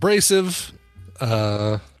 it's not abrasive.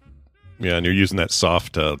 Yeah, and you're using that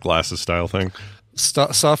soft glasses style thing.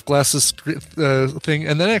 Soft glasses thing.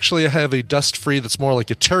 And then actually I have a dust-free that's more like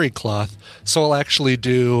a terry cloth. So I'll actually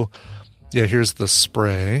do... Yeah, here's the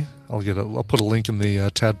spray. I'll put a link in the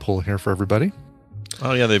tadpole here for everybody.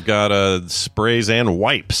 Oh yeah, they've got sprays and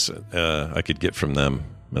wipes. I could get from them.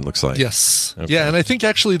 It looks like yes, okay. Yeah, and I think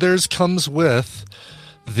actually theirs comes with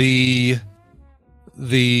the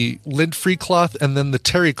lint-free cloth and then the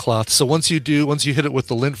terry cloth. So once you hit it with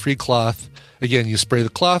the lint-free cloth, again you spray the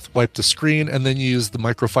cloth, wipe the screen, and then you use the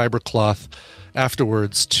microfiber cloth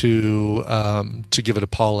afterwards to give it a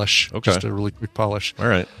polish. Okay, just a really quick polish. All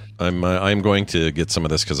right. I'm going to get some of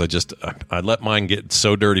this because I let mine get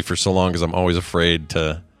so dirty for so long because I'm always afraid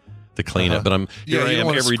to clean it. But I am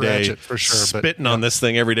every day for sure, spitting on this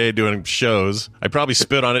thing every day doing shows. I probably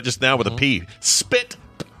spit on it just now with a P. Spit.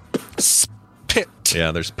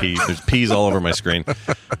 Yeah, there's peas all over my screen.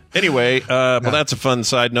 Anyway, well, that's a fun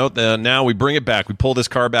side note. Now we bring it back. We pull this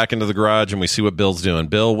car back into the garage and we see what Bill's doing.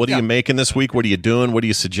 Bill, what are you making this week? What are you doing? What are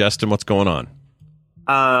you suggesting? What's going on?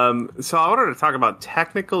 So I wanted to talk about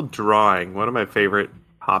technical drawing, one of my favorite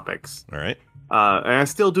topics. All right. And I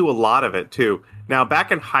still do a lot of it, too. Now,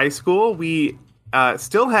 back in high school, we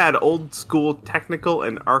still had old school technical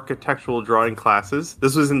and architectural drawing classes.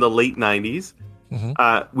 This was in the late 90s.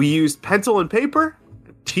 Mm-hmm. We used pencil and paper,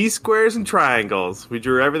 T-squares and triangles. We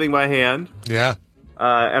drew everything by hand. Yeah.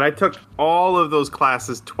 And I took all of those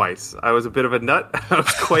classes twice. I was a bit of a nut. I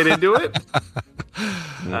was quite into it.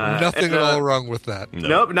 Nothing at all wrong with that.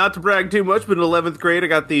 Nope, not to brag too much, but in 11th grade, I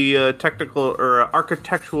got the technical or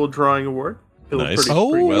architectural drawing award. Nice.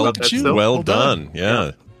 Well done.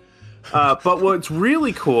 Yeah. But what's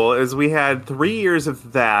really cool is we had 3 years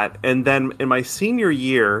of that, and then in my senior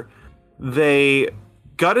year, they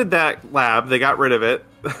gutted that lab. They got rid of it.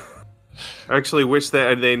 I actually wish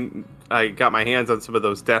that I got my hands on some of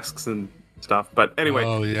those desks and stuff. But anyway,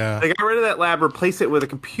 they got rid of that lab, replaced it with a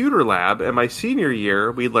computer lab. And my senior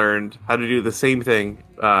year, we learned how to do the same thing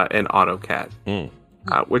in AutoCAD,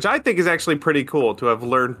 which I think is actually pretty cool to have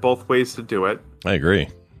learned both ways to do it. I agree.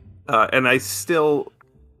 And I still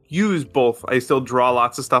use both. I still draw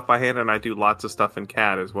lots of stuff by hand, and I do lots of stuff in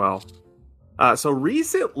CAD as well. So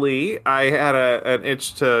recently, I had an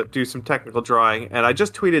itch to do some technical drawing, and I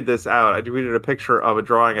just tweeted this out. I tweeted a picture of a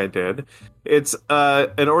drawing I did. It's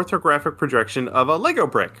an orthographic projection of a Lego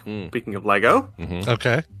brick. Speaking of Lego. Mm-hmm.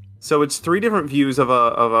 Okay. So it's 3 different views of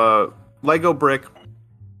a Lego brick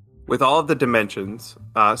with all of the dimensions,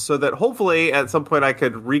 so that hopefully at some point I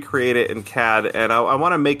could recreate it in CAD, and I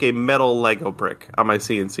want to make a metal Lego brick on my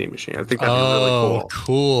CNC machine. I think that'd be really cool.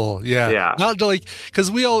 Cool. Yeah. Not like, because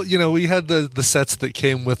we all, we had the sets that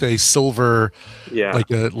came with a silver,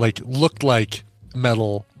 looked like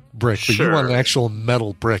metal brick, but you want an actual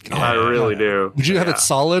metal brick. I really do. Would you have it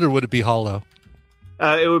solid or would it be hollow?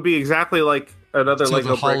 It would be exactly like another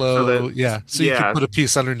Lego hollow, brick. So you could put a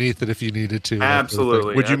piece underneath it if you needed to.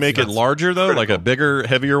 Absolutely. Would you make it larger though, like a bigger,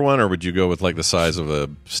 heavier one, or would you go with like the size of a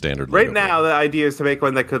standard Lego right now, the idea is to make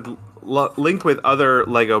one that could link with other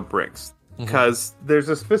Lego bricks, because there's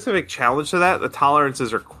a specific challenge to that. The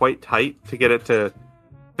tolerances are quite tight to get it to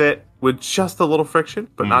fit with just a little friction,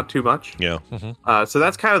 but not too much. Yeah. So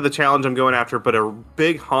that's kind of the challenge I'm going after. But a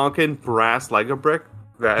big honking brass Lego brick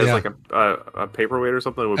that is like a paperweight or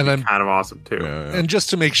something would be kind of awesome too. And just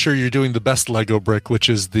to make sure you're doing the best Lego brick, which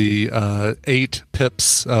is the 8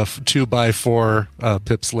 pips 2x4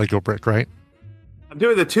 pips Lego brick, right? I'm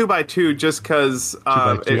doing the 2x2 just because.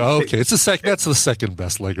 Okay, it's that's the second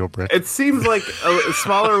best Lego brick. It seems like a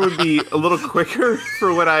smaller would be a little quicker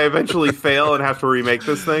for when I eventually fail and have to remake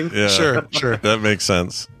this thing. Yeah, sure. That makes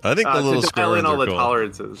sense. I think the little square ones all are the cool.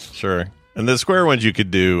 tolerances. Sure. And the square ones you could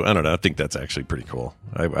do, I don't know, I think that's actually pretty cool.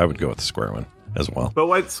 I would go with the square one as well. But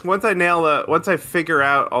once I figure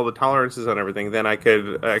out all the tolerances on everything, then I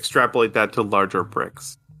could extrapolate that to larger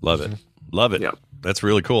bricks. Love it. Yep. That's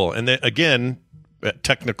really cool. And then, again,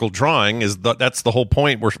 technical drawing that's the whole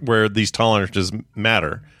point where these tolerances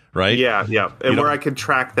matter, right? Yeah. And where I can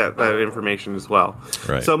track that information as well.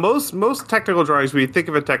 Right. So most technical drawings, when you think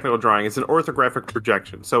of a technical drawing, it's an orthographic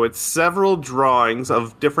projection. So it's several drawings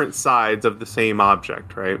of different sides of the same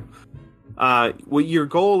object, right? What your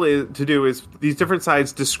goal is to do is these different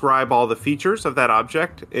sides describe all the features of that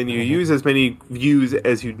object, and you use as many views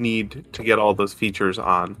as you need to get all those features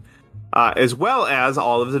on. As well as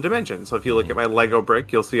all of the dimensions. So if you look at my Lego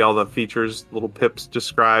brick, you'll see all the features, little pips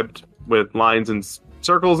described with lines and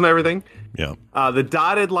circles and everything. Yeah. The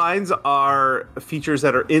dotted lines are features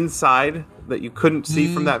that are inside that you couldn't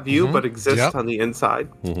see from that view, but exist on the inside.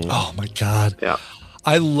 Oh my God. Yeah.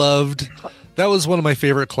 I loved, that was one of my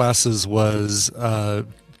favorite classes was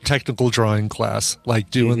technical drawing class, like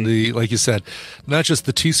doing the, like you said, not just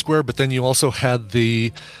the T-square, but then you also had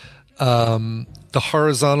the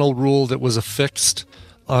horizontal rule that was affixed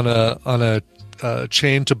on a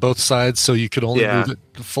chain to both sides, so you could only move it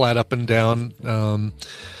flat up and down.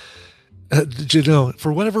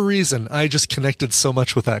 For whatever reason, I just connected so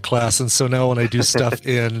much with that class, and so now when I do stuff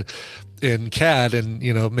in CAD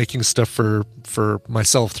and making stuff for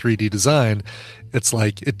myself 3D design, it's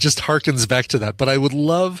like it just harkens back to that. But I would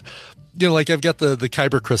love, like I've got the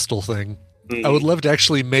Kyber crystal thing. I would love to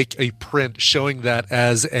actually make a print showing that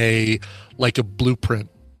as a blueprint.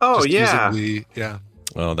 Oh yeah,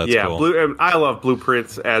 Oh, that's cool. I love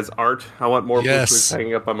blueprints as art. I want more blueprints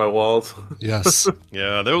hanging up on my walls. Yes.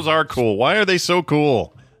 Yeah, those are cool. Why are they so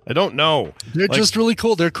cool? I don't know. They're just really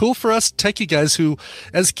cool. They're cool for us techie guys who,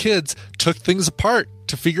 as kids, took things apart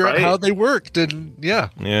to figure out how they worked. And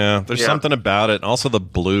there's something about it. Also, the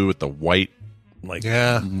blue with the white,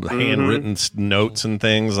 handwritten notes and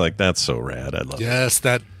things that's so rad. I love it. Yes,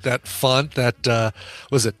 that font, that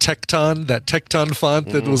was it Tecton? That Tecton font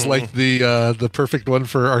that was like the perfect one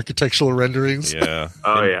for architectural renderings. Yeah.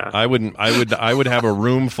 Yeah. I would have a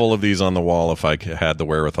room full of these on the wall if I had the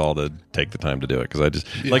wherewithal to take the time to do it, because I just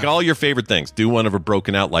like all your favorite things. Do one of a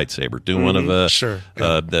broken out lightsaber. Do one of a or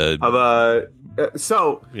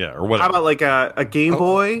whatever. How about like a Game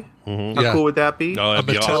Boy? How cool would that be? Oh, a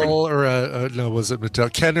Mattel awesome. Was it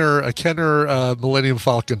Mattel? A Kenner Millennium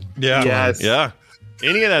Falcon. Yeah. Yes. Yeah.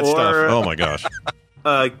 Any of that stuff. Oh my gosh.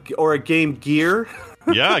 Or a Game Gear.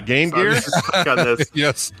 Yeah, Game Gear. On this.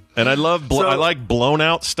 Yes. And I love I like blown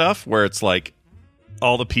out stuff where it's like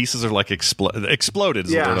all the pieces are like exploded.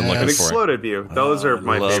 Is the word I'm looking an for. exploded view. Those are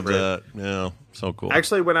my favorite. That. Yeah, so cool.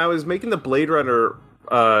 Actually, when I was making the Blade Runner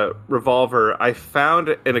revolver, I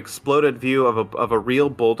found an exploded view of a real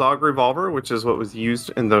Bulldog revolver, which is what was used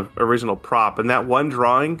in the original prop. And that one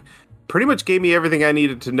drawing pretty much gave me everything I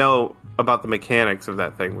needed to know about the mechanics of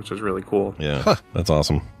that thing, which was really cool. Yeah, that's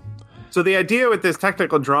awesome. So the idea with this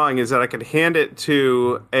technical drawing is that I could hand it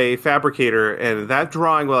to a fabricator, and that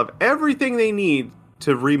drawing will have everything they need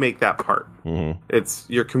to remake that part.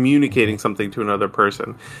 You're communicating something to another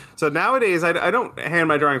person. So nowadays, I don't hand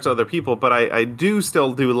my drawings to other people, but I do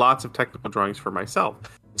still do lots of technical drawings for myself.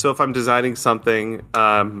 So if I'm designing something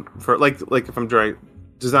for like if I'm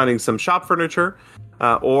designing some shop furniture,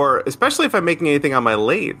 or especially if I'm making anything on my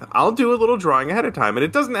lathe, I'll do a little drawing ahead of time, and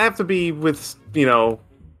it doesn't have to be with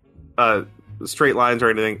straight lines or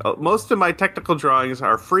anything. Most of my technical drawings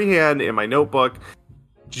are freehand in my notebook,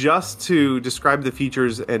 just to describe the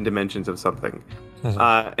features and dimensions of something.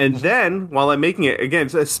 And then, while I'm making it, again,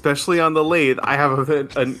 especially on the lathe, I have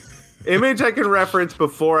an image I can reference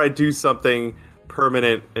before I do something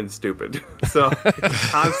permanent and stupid. So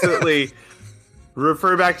constantly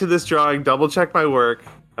refer back to this drawing, double check my work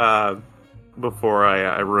before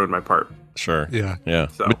I ruin my part. Sure. Yeah.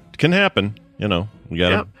 So. But it can happen. You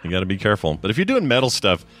gotta be careful. But if you're doing metal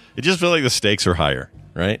stuff, it just feels like the stakes are higher.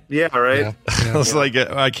 Right? Yeah, right. Yeah. It's like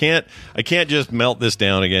I can't just melt this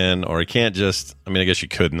down again, or I can't just. I mean, I guess you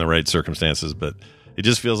could in the right circumstances, but it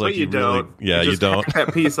just feels like you don't. Really, you don't. Cut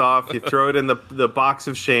that piece off. You throw it in the box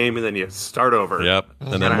of shame, and then you start over. Yep.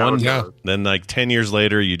 And then like 10 years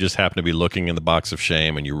later, you just happen to be looking in the box of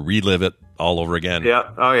shame, and you relive it all over again.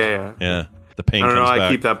 Yeah. Oh yeah. Yeah. The pain I don't comes know. back.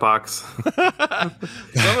 I keep that box.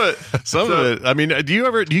 Some of it. I mean, do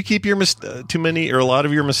you keep your too many or a lot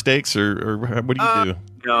of your mistakes, or what do you do?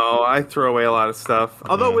 No, I throw away a lot of stuff.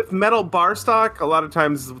 Although with metal bar stock, a lot of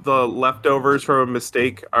times the leftovers from a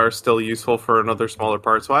mistake are still useful for another smaller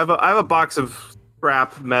part. So I have a box of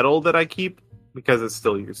scrap metal that I keep because it's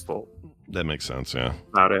still useful. That makes sense. Yeah.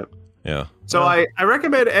 About it. Yeah. So I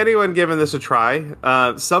recommend anyone giving this a try.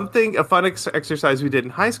 A fun exercise we did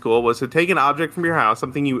in high school was to take an object from your house,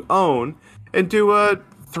 something you own, and do a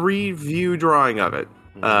 3-view drawing of it.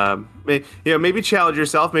 Maybe challenge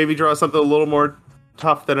yourself. Maybe draw something a little more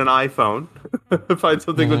tough than an iPhone. Find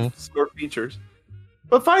something with more features.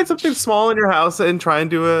 But find something small in your house and try and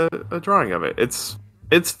do a drawing of it. It's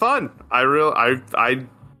fun. I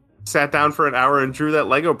sat down for an hour and drew that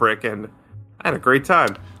Lego brick, and I had a great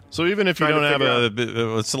time. So even if you don't have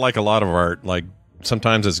it's like a lot of art, like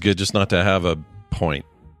sometimes it's good just not to have a point,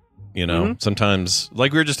 Sometimes,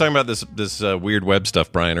 like we were just talking about this weird web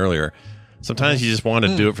stuff, Brian, earlier. Sometimes you just want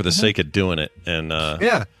to do it for the sake of doing it. And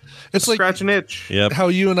it's like scratch an itch. Yep. How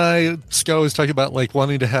you and I, Scott, always talk about like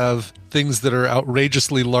wanting to have things that are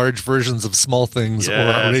outrageously large versions of small things, or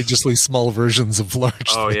outrageously small versions of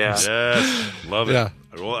large things. Yeah. Yes. Love it. Yeah.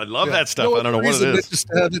 Well, I love that stuff. I don't know what it is. Just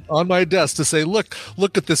have it on my desk to say, look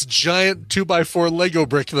at this giant 2x4 Lego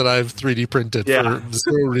brick that I've 3D printed for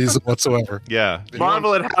zero reason whatsoever. Yeah.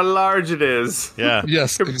 Marvel at how large it is. Yeah.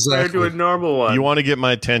 Yes, compared exactly. to a normal one. You want to get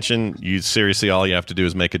my attention? All you have to do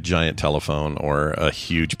is make a giant telephone or a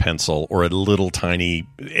huge pencil or a little tiny.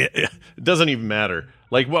 It doesn't even matter.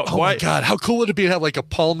 Like what? Oh my God! How cool would it be to have like a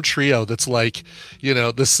Palm Trio that's like,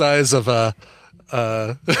 the size of a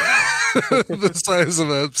the size of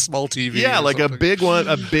a small TV? Yeah, like something. a big one,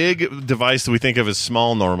 a big device that we think of as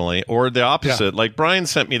small normally, or the opposite. Like Brian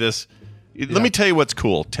sent me this. Let me tell you what's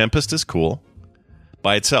cool. Tempest is cool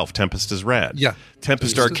by itself. Tempest is rad. Yeah.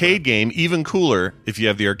 Tempest arcade game, even cooler if you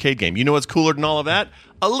have the arcade game. You know what's cooler than all of that?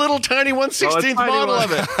 A little tiny 1/16th model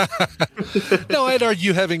of it. No, I'd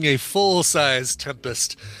argue having a full-size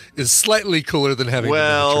Tempest is slightly cooler than having.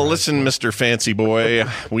 Well, listen, Mr. Fancy Boy,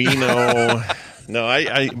 we know. No,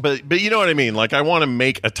 but you know what I mean. Like, I want to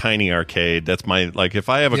make a tiny arcade. That's my if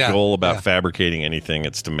I have a goal about fabricating anything,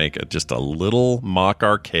 it's to make just a little mock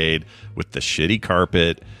arcade with the shitty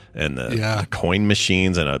carpet and the coin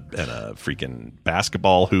machines and a freaking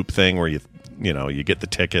basketball hoop thing where you get the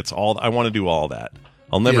tickets. I want to do all that.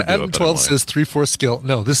 I'll never do Adam it. 12 says 3/4 scale.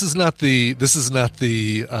 No, this is not the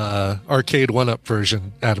arcade 1-up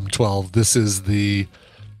version. Adam 12. This is the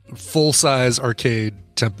full-size arcade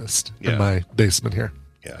Tempest in my basement here.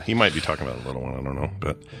 Yeah, he might be talking about a little one. I don't know,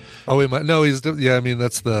 but he might. No, he's I mean,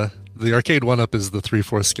 that's the arcade 1-up is the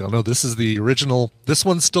 3/4 scale. No, this is the original. This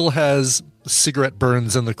one still has cigarette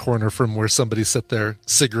burns in the corner from where somebody set their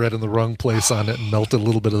cigarette in the wrong place on it and melted a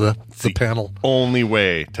little bit of the panel. Only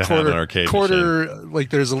way to have an arcade machine. Like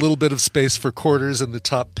there's a little bit of space for quarters in the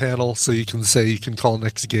top panel, so you can call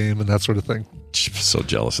next game and that sort of thing. So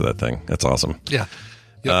jealous of that thing. That's awesome. Yeah.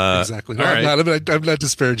 Yeah, exactly. No, I'm not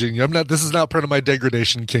disparaging you. This is not part of my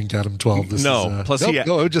degradation kink, Adam 12. This no. Is, plus he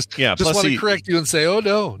just want to correct you and say, oh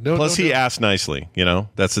no. Plus he asked nicely.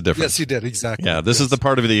 That's the difference. Yes, he did exactly. Yeah, this is the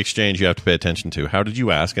part of the exchange you have to pay attention to. How did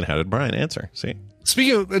you ask, and how did Brian answer? See.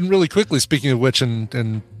 Speaking of which, I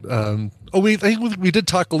think we did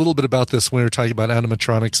talk a little bit about this when we were talking about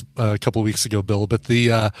animatronics a couple of weeks ago, Bill. But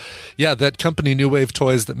that company New Wave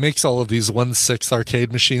Toys that makes all of these 1/6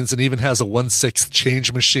 arcade machines and even has a 1/6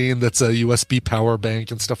 change machine that's a USB power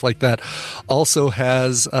bank and stuff like that, also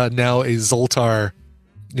has now a Zoltar.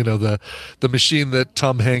 The machine that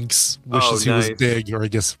Tom Hanks wishes he was big, or I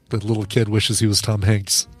guess the little kid wishes he was Tom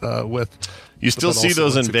Hanks with. You still see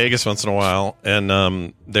those in Vegas once in a while,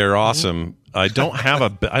 and they're awesome. I don't have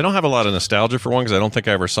a lot of nostalgia for one because I don't think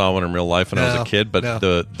I ever saw one in real life when I was a kid. But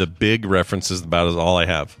the big references about is all I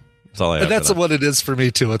have. That's all I have. And that's what it is for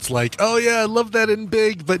me too. It's like, oh yeah, I love that in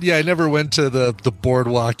big, but I never went to the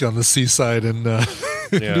boardwalk on the seaside in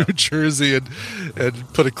New Jersey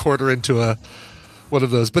and put a quarter into one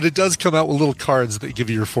of those. But it does come out with little cards that give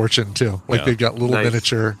you your fortune too. They've got little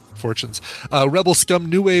miniature fortunes. Rebel Scum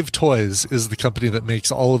New Wave Toys is the company that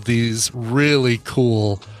makes all of these really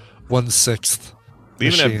cool 1/6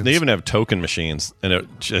 They even have token machines, and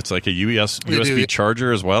it's like a USB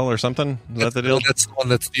charger as well, or something. Is that the deal? That's the one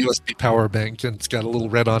that's the USB power bank, and it's got a little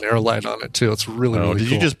red-on air light on it too. It's really really did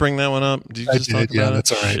cool. you just bring that one up? Did you just talk about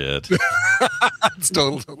that's all right. Shit. It's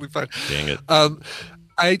totally fine. Dang it.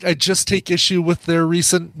 I just take issue with their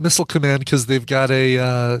recent Missile Command because they've got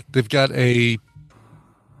a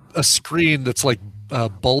screen that's like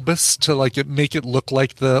bulbous to make it look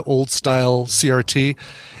like the old style CRT,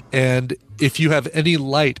 and if you have any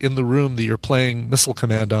light in the room that you're playing Missile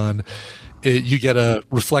Command on, you get a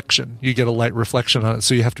reflection. You get a light reflection on it,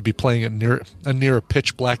 so you have to be playing it near a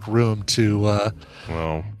pitch black room to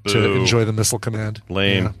enjoy the Missile Command.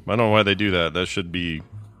 Lame. Yeah. I don't know why they do that. That should be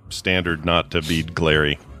standard, not to be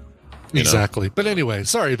glary. Exactly. But anyway,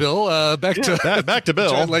 sorry, Bill. Back to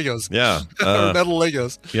Bill. Giant Legos. Yeah. Metal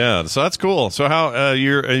Legos. Yeah. So that's cool. So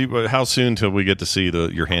how soon till we get to see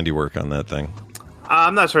your handiwork on that thing?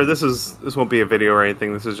 I'm not sure. This won't be a video or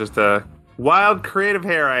anything. This is just a wild creative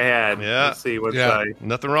hair I had. Yeah. Let's see what's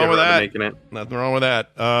nothing wrong with that. Nothing wrong with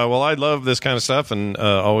that. Well, I love this kind of stuff, and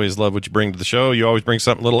always love what you bring to the show. You always bring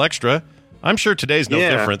something a little extra. I'm sure today's no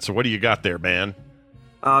different. So what do you got there, man?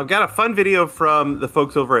 I've got a fun video from the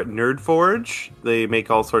folks over at Nerd Forge. They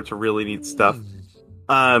make all sorts of really neat stuff.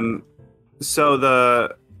 So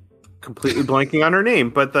the completely blanking on her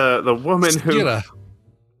name, but the woman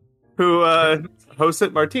who hosts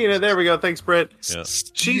it, Martina. There we go. Thanks, Britt. Yeah.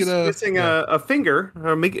 She's missing a finger.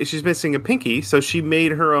 She's missing a pinky, so she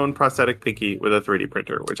made her own prosthetic pinky with a 3D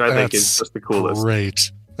printer, which I think is just the coolest.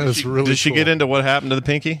 Great. That's really. Did she get into what happened to the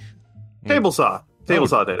pinky? Table saw. Table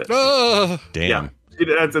saw did it. Damn. Yeah.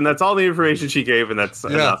 That's all the information she gave, and that's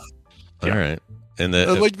enough. All right. And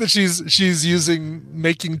I like that she's using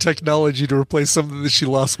making technology to replace something that she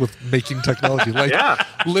lost with making technology. Like,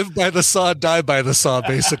 live by the saw, die by the saw,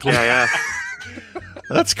 basically. Yeah.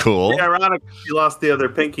 That's cool. Yeah, ironic, she lost the other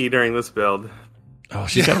pinky during this build. Oh,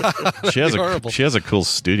 she has a cool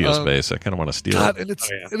studio space. I kind of want to steal it.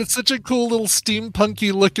 And it's such a cool little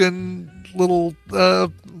steampunky looking little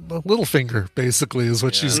finger. Basically, is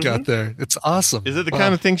what she's got there. It's awesome. Is it the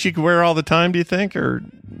kind of thing she could wear all the time? Do you think, or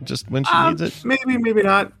just when she needs it? Maybe, maybe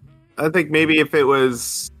not. I think maybe if it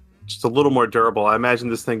was just a little more durable, I imagine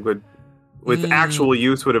this thing would, with actual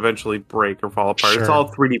use, would eventually break or fall apart. Sure. It's all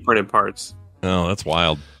 3D printed parts. Oh, that's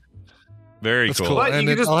wild. Very cool. And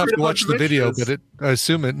I'll have to watch the video, but I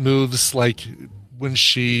assume it moves like when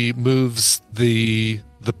she moves the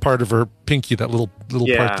part of her pinky, that little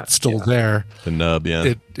part that's still there. The nub,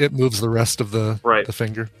 yeah. It moves the rest of the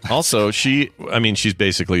finger. Also, she's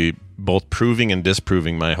basically both proving and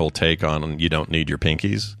disproving my whole take on you don't need your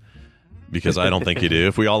pinkies. Because I don't think you do.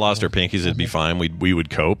 If we all lost our pinkies, it'd be fine. We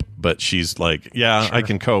would cope. But she's like, I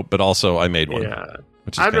can cope, but also I made one. Yeah.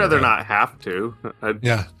 I'd rather not have to.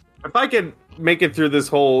 If I could make it through this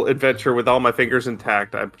whole adventure with all my fingers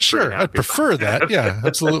intact, I'd prefer that. Yeah,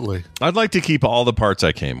 absolutely. I'd like to keep all the parts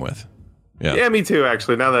I came with. Yeah, me too,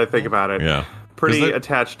 actually, now that I think about it. Yeah. Pretty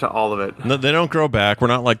attached to all of it. No, they don't grow back. We're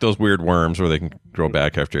not like those weird worms where they can grow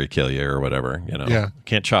back after they kill you or whatever. You know,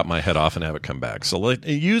 can't chop my head off and have it come back. So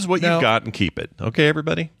use what you've got and keep it. Okay,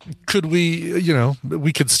 everybody. Could we?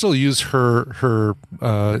 We could still use her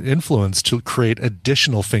influence to create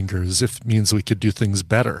additional fingers if it means we could do things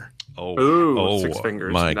better. Oh, 6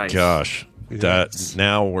 fingers. My nice. Gosh. That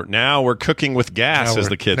now we're cooking with gas, as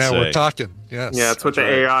the kids say. Now we're talking. Yes. Yeah, that's what the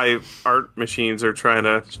AI art machines are trying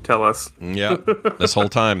to tell us. Yeah, this whole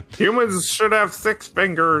time. Humans should have 6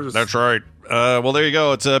 fingers. That's right. Well, there you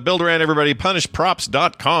go. It's Build Around Everybody.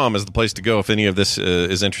 PunishProps.com is the place to go if any of this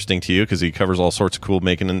is interesting to you, because he covers all sorts of cool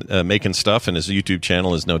making stuff, and his YouTube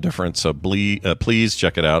channel is no different. So please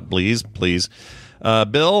check it out. Please.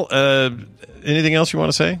 Bill, anything else you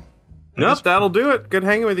want to say? Nope, that'll do it. Good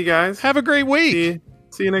hanging with you guys. Have a great week.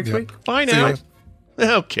 See you next week. Bye now.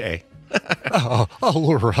 Okay. All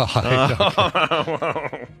right.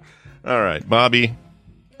 All right, Bobby.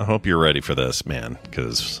 I hope you're ready for this, man,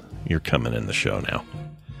 because you're coming in the show now.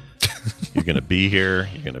 You're going to be here.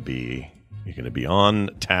 You're going to be on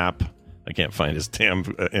tap. I can't find his damn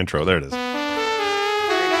intro. There it is.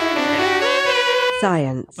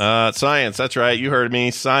 Science. Science, that's right. You heard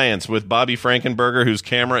me. Science with Bobby Frankenberger, whose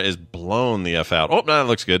camera is blown the F out. Oh, no, it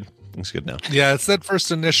looks good. Looks good now. Yeah, it's that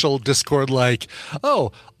first initial Discord all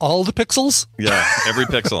the pixels? Yeah, every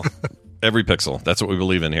pixel. Every pixel. That's what we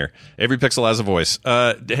believe in here. Every pixel has a voice.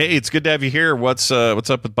 Hey, it's good to have you here. What's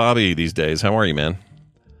up with Bobby these days? How are you, man?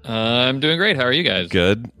 I'm doing great. How are you guys?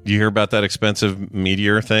 Good. You hear about that expensive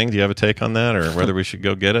meteor thing? Do you have a take on that, or whether we should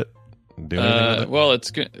go get it? Do anything with it? Well,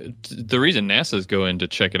 it's the reason NASA's going to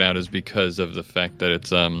check it out is because of the fact that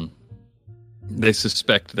it's they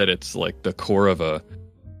suspect that it's like the core of a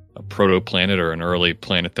protoplanet or an early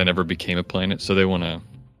planet that never became a planet. So they want to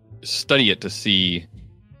study it to see,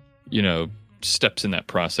 steps in that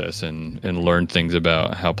process and learn things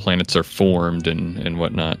about how planets are formed and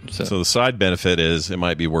whatnot. So the side benefit is it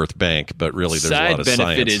might be worth bank, but really there's a lot of science.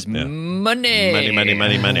 Side benefit is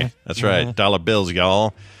money. Money. That's right. Dollar bills,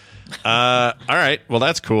 y'all. All right. Well,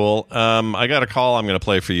 that's cool. I got a call I'm going to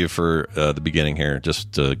play for you for the beginning here,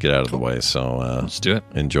 just to get out of the way. So let's do it.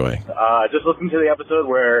 Enjoy. Just listening to the episode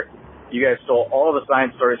where you guys stole all the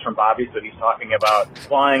science stories from Bobby, so he's talking about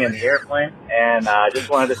flying in the airplane. And just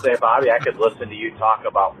wanted to say, Bobby, I could listen to you talk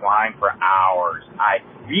about flying for hours. I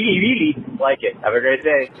really, really like it. Have a great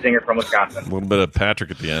day. Singer from Wisconsin. A little bit of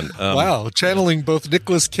Patrick at the end. Wow, channeling both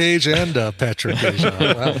Nicolas Cage and Patrick Cage.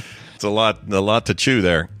 Wow. It's a lot to chew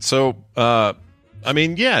there. So,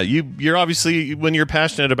 you're obviously, when you're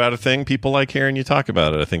passionate about a thing, people like hearing you talk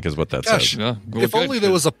about it, I think is what that says. Yeah, if only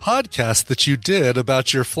there was a podcast that you did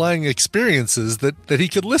about your flying experiences that he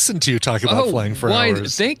could listen to you talk about flying for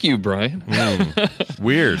hours. Thank you, Brian.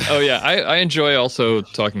 Weird. Oh, yeah. I enjoy also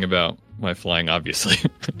talking about my flying, obviously.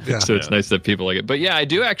 Yeah. So it's nice that people like it. But yeah, I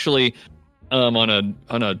do actually, on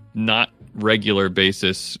a not regular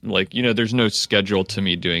basis, there's no schedule to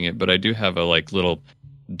me doing it, but I do have a little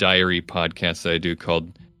diary podcast that I do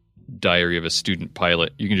called Diary of a Student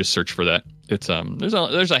Pilot. You can just search for that. It's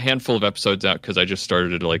there's a handful of episodes out because I just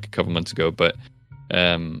started it a couple months ago, but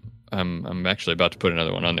I'm actually about to put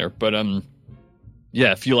another one on there. But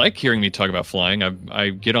if you like hearing me talk about flying,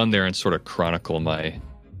 I get on there and sort of chronicle my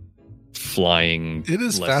flying. It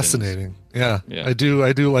is lessons. Fascinating. Yeah, I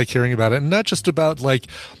do like hearing about it, and not just about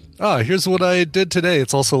here's what I did today.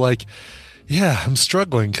 It's also Yeah, I'm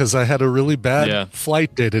struggling because I had a really bad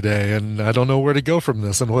flight day today, and I don't know where to go from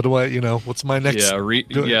this. And what do I, what's my next?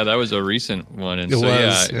 Yeah, that was a recent one, and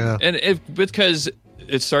because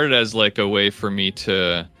it started as like a way for me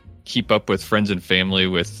to keep up with friends and family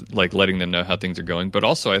with like letting them know how things are going. But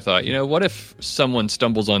also, I thought, what if someone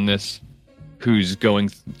stumbles on this who's going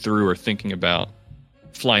through or thinking about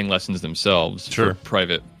flying lessons themselves for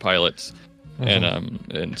private pilots?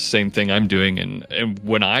 And same thing I'm doing. And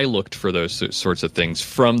when I looked for those sorts of things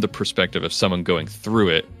from the perspective of someone going through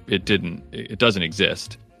it, it doesn't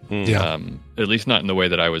exist. At least not in the way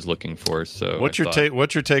that I was looking for. So what's your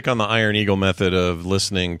take on the Iron Eagle method of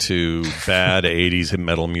listening to bad 80s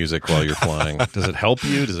metal music while you're flying? Does it help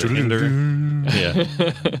you? Does it hinder?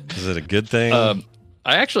 Is it a good thing?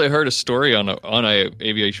 I actually heard a story on a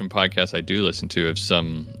aviation podcast I do listen to of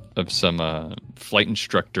some flight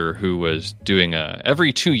instructor who was doing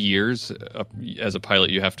every 2 years as a pilot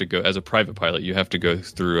you have to go, as a private pilot you have to go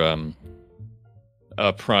through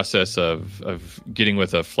a process of getting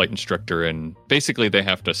with a flight instructor, and basically they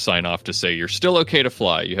have to sign off to say you're still okay to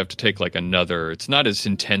fly. You have to take like another, it's not as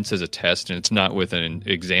intense as a test, and it's not with an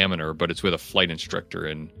examiner, but it's with a flight instructor,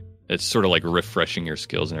 and it's sort of like refreshing your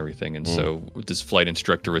skills and everything. And so this flight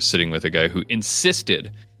instructor was sitting with a guy who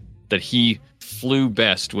insisted that he flew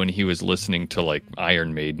best when he was listening to like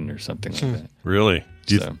Iron Maiden or something like that. Really?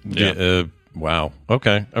 Wow.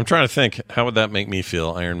 Okay. I'm trying to think, how would that make me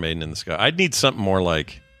feel, Iron Maiden in the sky? I'd need something more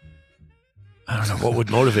like, I don't know, what would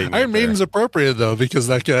motivate me? Iron Maiden's appropriate, though, because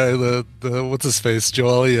that guy, the what's his face, Joe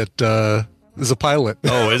Elliott, is a pilot.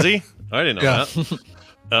 Oh, is he? I didn't know that.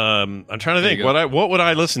 I'm trying to think, what would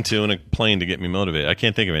I listen to in a plane to get me motivated? I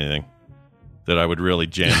can't think of anything that I would really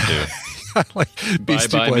jam to. Like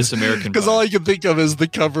Beastie Boys, Miss American because all I can think of is the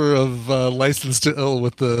cover of License to Ill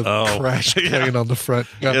with the crash plane on the front.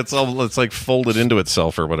 Yeah. It's like folded into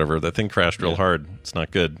itself or whatever. That thing crashed real hard. It's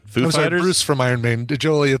not good. Foo Fighters? Bruce from Iron Maiden.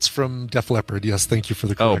 Joe Elliott's from Def Leppard. Yes, thank you for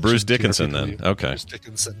the correction. Oh, Bruce Dickinson then. Okay. Bruce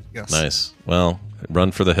Dickinson, yes. Nice. Well,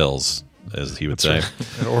 run for the hills, as he would say.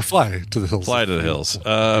 Right. Or fly to the hills. Fly to the hills.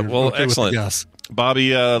 Well, excellent. Yes.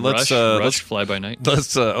 Bobby, let's fly by night.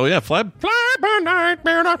 Let's fly by night.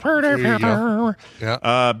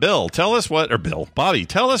 Bill, tell us Bobby,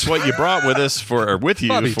 tell us what you brought with us with you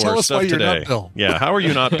Bobby, for tell us stuff why you're today. not Bill. Yeah, how are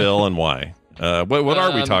you not Bill and why? What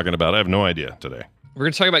are we talking about? I have no idea today. We're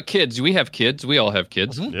going to talk about kids. We have kids. We all have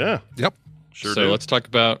kids. Mm-hmm. Yeah. Yep. Sure. So let's talk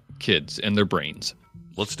about kids and their brains.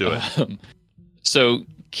 Let's do it. So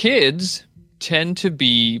kids tend to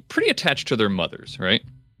be pretty attached to their mothers, right?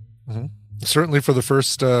 Mm-hmm. Certainly for the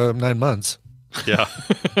first 9 months. Yeah.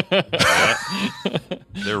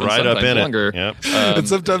 They're right up in longer, it. Yep. And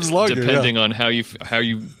sometimes longer, depending on how you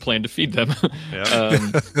plan to feed them.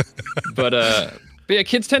 But yeah,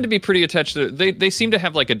 kids tend to be pretty attached to. They seem to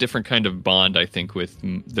have like a different kind of bond, I think, with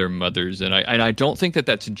their mothers, and I don't think that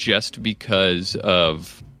that's just because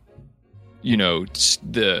of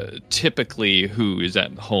the typically who is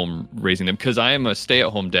at home raising them. Because I am a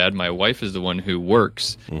stay-at-home dad. My wife is the one who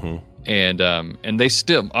works. Mm-hmm. And they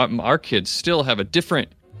still, our kids still have a different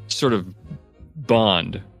sort of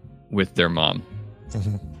bond with their mom.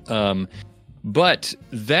 Mm-hmm. But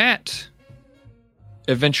that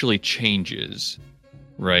eventually changes,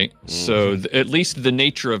 right? Mm-hmm. So at least the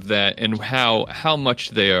nature of that and how much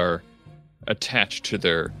they are attached to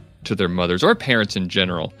their mothers or parents in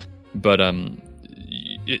general. But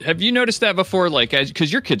have you noticed that before? Like,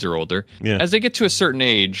 because your kids are older, as they get to a certain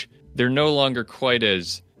age, they're no longer quite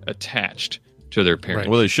as attached to their parents.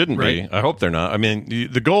 Well, they shouldn't be. I hope they're not. I mean,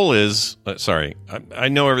 the goal is, I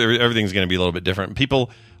know everything's going to be a little bit different. People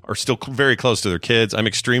are still very close to their kids. I'm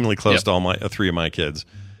extremely close to all three of my kids.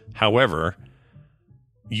 However,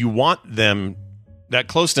 you want them, that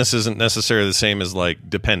closeness isn't necessarily the same as like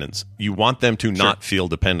dependence. You want them to not feel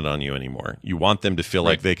dependent on you anymore. You want them to feel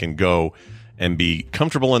like they can go and be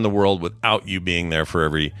comfortable in the world without you being there for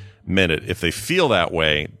every minute. If they feel that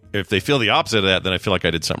way, if they feel the opposite of that, then I feel like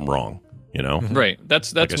I did something wrong, Right.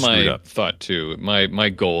 That's like my thought too. My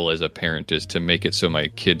goal as a parent is to make it so my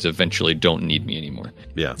kids eventually don't need me anymore.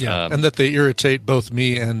 Yeah. And that they irritate both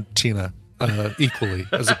me and Tina equally,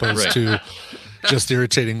 as opposed to just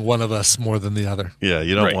irritating one of us more than the other. Yeah,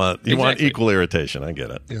 you don't want want equal irritation. I get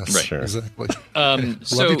it. Yes, sure. Exactly.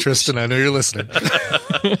 Love you, Tristan. I know you're listening.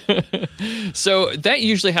 So that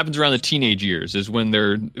usually happens around the teenage years, is when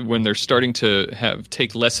they're starting to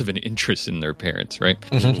take less of an interest in their parents, right?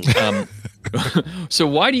 Mm-hmm. So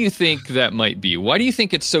why do you think that might be? Why do you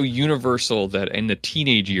think it's so universal that in the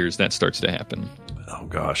teenage years that starts to happen? Oh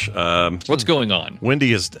gosh, what's going on?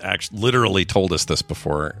 Wendy has actually literally told us this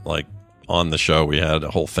before, like. On the show, we had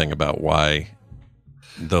a whole thing about why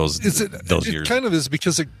those years. It kind of is,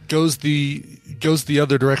 because it goes the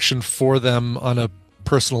other direction for them on a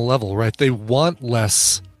personal level, right? They want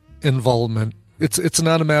less involvement. It's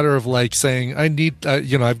not a matter of like saying I need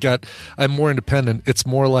I'm more independent. It's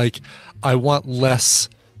more like I want less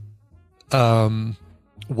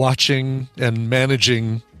watching and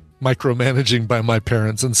micromanaging by my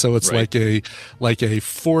parents, and so it's like a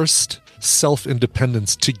forced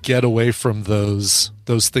self-independence to get away from those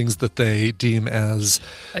things that they deem as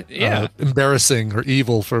embarrassing or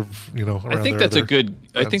evil for I think that's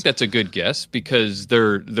a good guess, because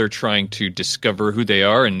they're trying to discover who they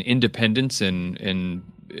are, and independence and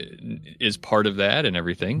is part of that and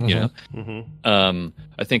everything.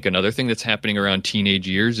 I think another thing that's happening around teenage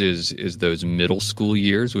years is those middle school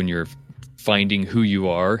years when you're finding who you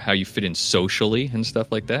are, how you fit in socially and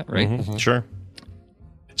stuff like that, right? Sure.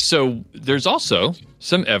 So there's also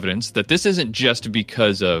some evidence that this isn't just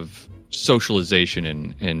because of socialization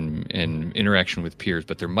and interaction with peers,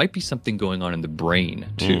 but there might be something going on in the brain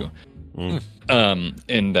too.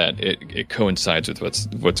 And that it coincides with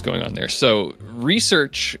what's going on there. So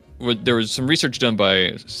there was some research done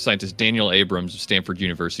by scientist Daniel Abrams of Stanford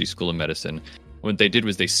University School of Medicine. What they did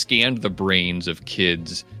was they scanned the brains of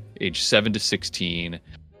kids aged 7 to 16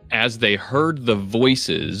 as they heard the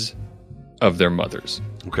voices of their mothers.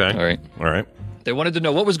 Okay. All right. They wanted to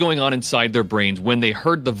know what was going on inside their brains when they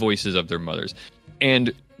heard the voices of their mothers.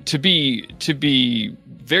 And to be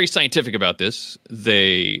very scientific about this,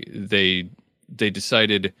 they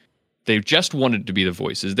decided they just wanted to be the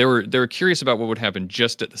voices. They were curious about what would happen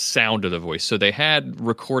just at the sound of the voice. So they had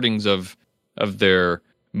recordings of their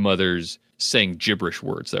mothers saying gibberish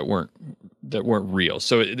words that weren't real.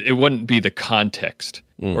 So it wouldn't be the context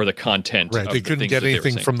or the content. Right. Of they couldn't get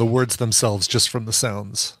anything from the words themselves, just from the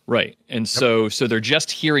sounds. Right. And so they're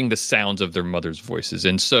just hearing the sounds of their mother's voices.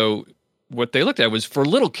 And so what they looked at was for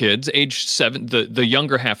little kids, age 7, the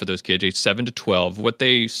younger half of those kids, age 7 to 12, what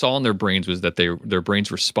they saw in their brains was that their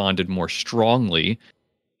brains responded more strongly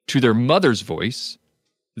to their mother's voice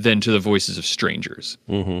than to the voices of strangers.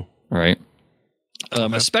 All right.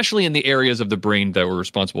 Especially in the areas of the brain that were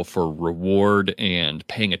responsible for reward and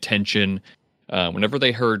paying attention. Whenever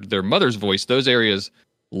they heard their mother's voice, those areas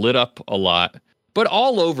lit up a lot. But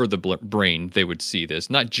all over the brain, they would see this,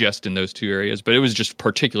 not just in those two areas, but it was just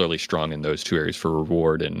particularly strong in those two areas for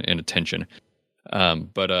reward and attention.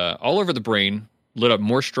 But all over the brain, lit up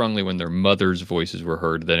more strongly when their mother's voices were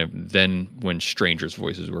heard than when strangers'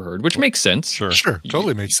 voices were heard, which makes sense. Sure,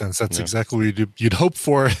 totally makes sense. That's exactly what you'd hope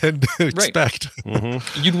for and expect.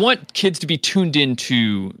 You'd want kids to be tuned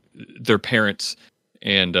into their parents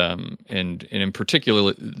and in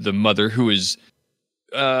particular the mother, who is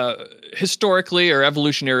historically or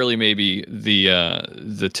evolutionarily maybe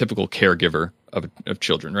the typical caregiver of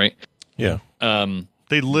children, right? Yeah.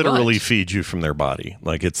 They literally feed you from their body.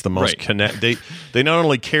 Like, it's the most They not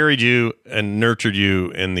only carried you and nurtured you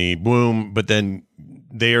in the womb, but then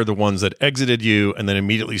they are the ones that exited you and then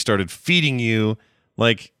immediately started feeding you.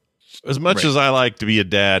 Like, as much as I like to be a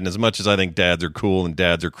dad, and as much as I think dads are cool and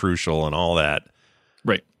dads are crucial and all that,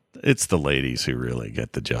 it's the ladies who really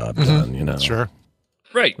get the job done. Sure.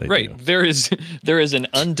 Right. There is an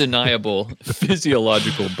undeniable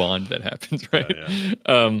physiological bond that happens,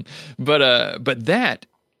 right? But that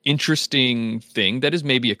interesting thing that is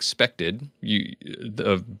maybe expected,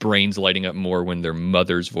 of brains lighting up more when their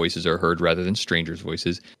mother's voices are heard rather than strangers'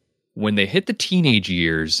 voices, when they hit the teenage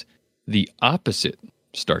years, the opposite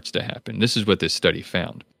starts to happen. This is what this study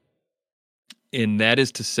found. And that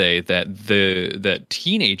is to say that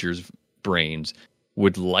teenagers' brains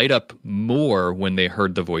would light up more when they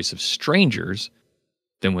heard the voice of strangers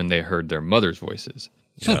than when they heard their mother's voices.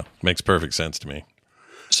 Yeah, makes perfect sense to me.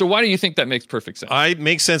 So why do you think that makes perfect sense? It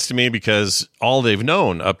makes sense to me because all they've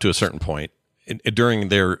known up to a certain point during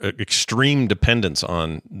their extreme dependence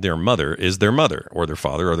on their mother is their mother or their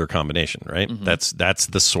father or their combination, right? That's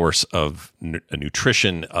the source of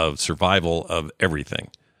nutrition, of survival, of everything.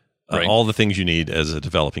 All the things you need as a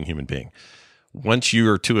developing human being. Once you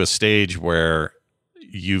are to a stage where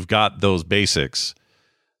you've got those basics,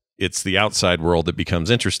 it's the outside world that becomes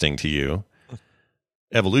interesting to you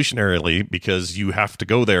evolutionarily, because you have to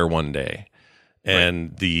go there one day.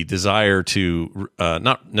 And the desire to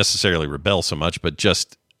not necessarily rebel so much, but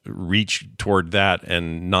just reach toward that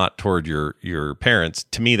and not toward your parents,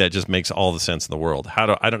 to me, that just makes all the sense in the world.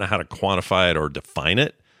 I don't know how to quantify it or define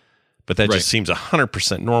it, but that just seems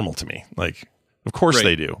 100% normal to me. Like, of course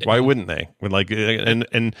they do. Why wouldn't they? Like,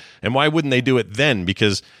 and why wouldn't they do it then?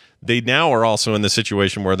 Because they now are also in the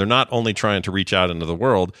situation where they're not only trying to reach out into the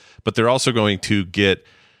world, but they're also going to get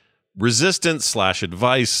resistance /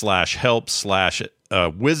 advice / help /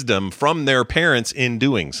 wisdom from their parents in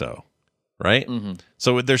doing so, right? Mm-hmm.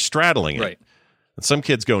 So they're straddling it. Right. And some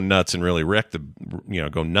kids go nuts and really wreck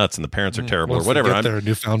go nuts, and the parents are terrible Once or whatever. They get their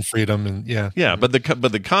newfound freedom, and yeah. But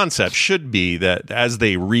the concept should be that as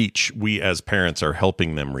they reach, we as parents are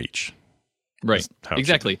helping them reach. Right.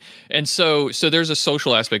 Exactly. And so there's a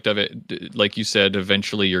social aspect of it. Like you said,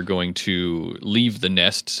 eventually you're going to leave the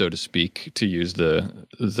nest, so to speak, to use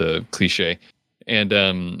the cliche,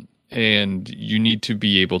 and you need to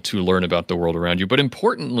be able to learn about the world around you. But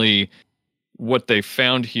importantly, what they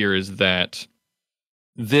found here is that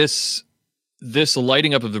this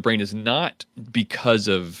lighting up of the brain is not because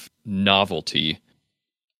of novelty.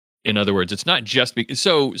 In other words, it's not just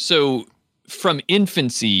so from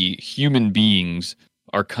infancy, human beings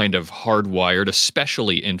are kind of hardwired,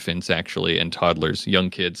 especially infants actually, and toddlers, young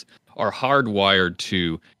kids are hardwired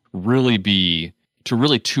to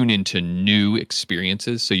really tune into new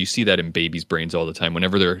experiences. So you see that in babies' brains all the time.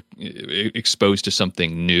 Whenever they're exposed to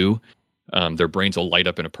something new, their brains will light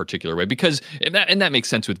up in a particular way because that makes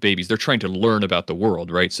sense with babies. They're trying to learn about the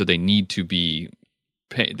world, right? So they need to be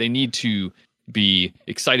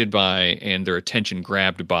excited by and their attention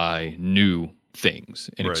grabbed by new things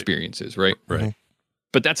and experiences, right? Right.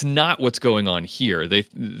 But that's not what's going on here.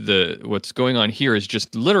 What's going on here is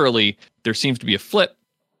just literally there seems to be a flip,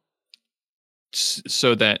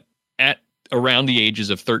 so that at around the ages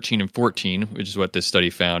of 13 and 14, which is what this study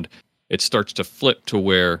found, it starts to flip to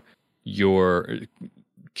where your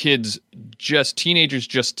teenagers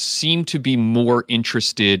just seem to be more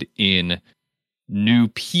interested in new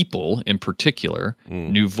people in particular,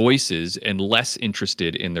 new voices, and less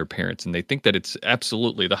interested in their parents. And they think that it's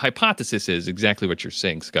absolutely, the hypothesis is exactly what you're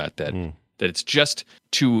saying, Scott, that it's just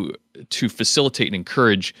to facilitate and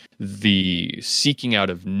encourage the seeking out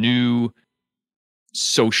of new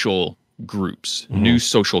social groups, new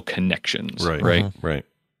social connections, right? Right.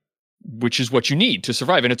 Which is what you need to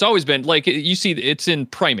survive. And it's always been like, you see, it's in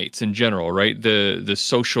primates in general, right? The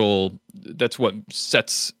social, that's what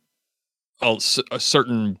sets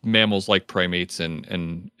certain mammals like primates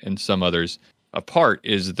and some others apart,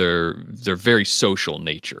 is their very social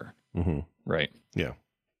nature, right? Yeah.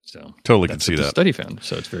 So totally can see that. The study found,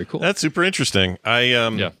 so it's very cool. That's super interesting.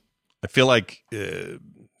 I feel like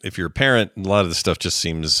if you're a parent, a lot of the stuff just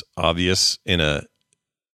seems obvious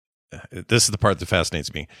this is the part that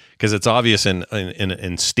fascinates me, because it's obvious in an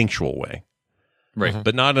instinctual way. Right.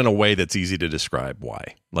 But not in a way that's easy to describe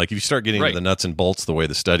why. Like if you start getting into the nuts and bolts the way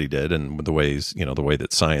the study did and the way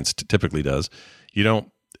that science typically does,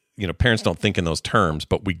 parents don't think in those terms,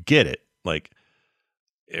 but we get it. Like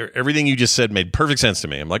everything you just said made perfect sense to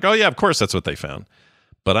me. I'm like, oh yeah, of course that's what they found.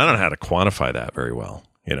 But I don't know how to quantify that very well,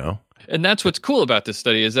 And that's what's cool about this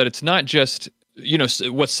study, is that it's not just,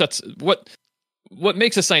 what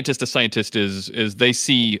makes a scientist is they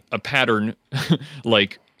see a pattern.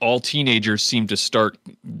 Like all teenagers seem to start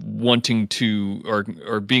wanting to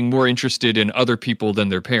or being more interested in other people than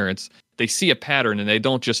their parents. They see a pattern and they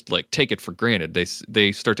don't just like take it for granted.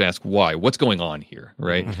 They start to ask why. What's going on here,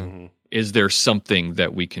 right? Mm-hmm. Is there something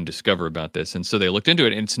that we can discover about this? And so they looked into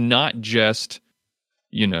it, and it's not just,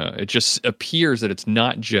 it just appears that it's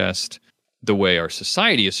not just the way our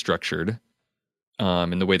society is structured,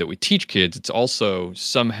 and the way that we teach kids. It's also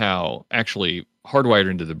somehow actually hardwired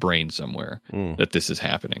into the brain somewhere that this is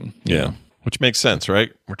happening. Yeah. Which makes sense,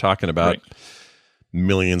 right? We're talking about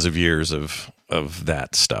millions of years of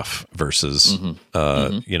that stuff versus,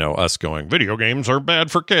 us going, video games are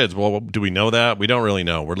bad for kids. Well, do we know that? We don't really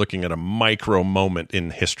know. We're looking at a micro moment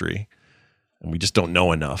in history, and we just don't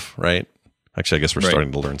know enough, right? Actually, I guess we're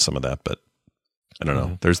starting to learn some of that, but I don't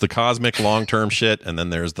know. There's the cosmic long-term shit, and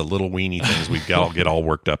then there's the little weeny things we get all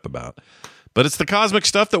worked up about. But it's the cosmic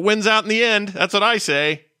stuff that wins out in the end. That's what I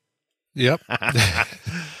say. Yep.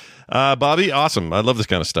 Bobby, awesome. I love this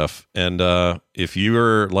kind of stuff. And if you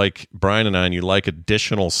are like Brian and I and you like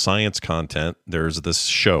additional science content, there's this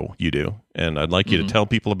show you do. And I'd like you to tell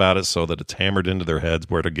people about it so that it's hammered into their heads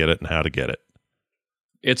where to get it and how to get it.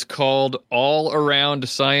 It's called All Around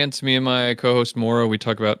Science. Me and my co-host Maura, we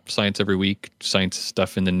talk about science every week, science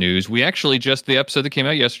stuff in the news. We actually the episode that came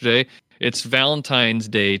out yesterday, it's Valentine's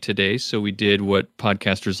Day today, so we did what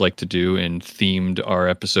podcasters like to do and themed our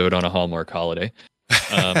episode on a Hallmark holiday.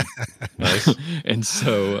 Nice. And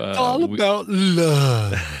so all about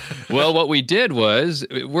love. Well, what we did was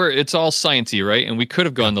it's all sciencey, right? And we could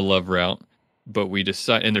have gone the love route, but we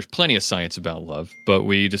decided, and there's plenty of science about love, but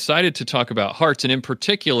we decided to talk about hearts, and in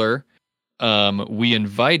particular, we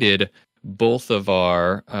invited both of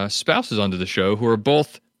our spouses onto the show, who are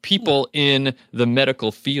both people in the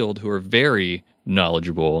medical field who are very,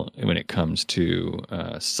 knowledgeable when it comes to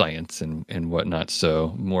science and whatnot.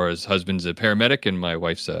 So Maura's husband's a paramedic and my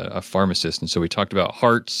wife's a pharmacist. And so we talked about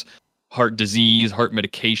heart disease, heart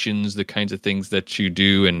medications, the kinds of things that you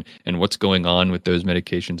do and what's going on with those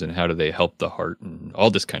medications and how do they help the heart and all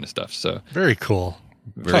this kind of stuff. So very cool.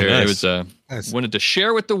 Very nice. It was wanted to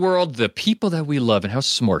share with the world the people that we love and how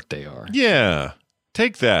smart they are. Yeah.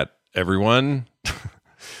 Take that, everyone.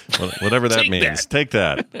 Whatever that means. Take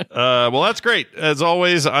that. Well, that's great. As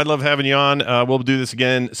always, I love having you on. We'll do this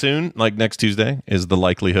again soon, like next Tuesday is the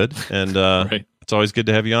likelihood. And right. It's always good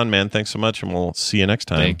to have you on, man. Thanks so much, and we'll see you next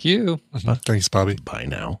time. Thank you. Thanks, Bobby. Bye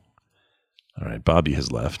now. All right, Bobby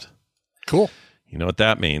has left. Cool. You know what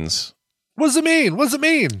that means? What does it mean? What does it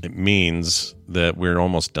mean? It means that we're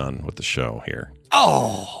almost done with the show here.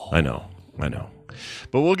 Oh. I know.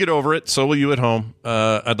 But we'll get over it. So will you at home.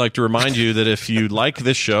 I'd like to remind you that if you like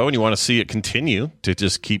this show and you want to see it continue to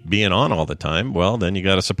just keep being on all the time, well, then you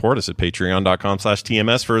got to support us at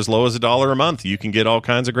patreon.com/TMS for as low as $1 a month. You can get all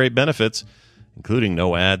kinds of great benefits, including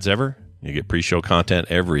no ads ever. You get pre-show content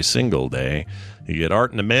every single day. You get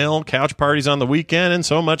art in the mail, couch parties on the weekend, and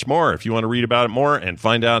so much more. If you want to read about it more and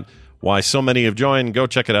find out why so many have joined, go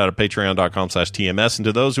check it out at patreon.com/TMS. And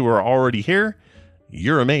to those who are already here,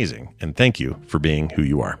 you're amazing, and thank you for being who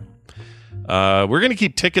you are. We're going to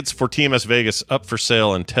keep tickets for TMS Vegas up for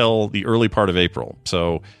sale until the early part of April.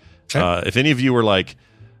 So if any of you were like,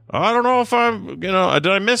 I don't know if did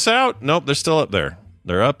I miss out? Nope, they're still up there.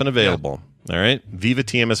 They're up and available. Yeah. All right.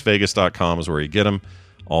 VivaTMSVegas.com is where you get them.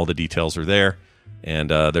 All the details are there. And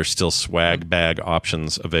there's still swag bag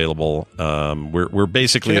options available. We're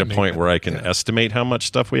basically at a point where I can estimate how much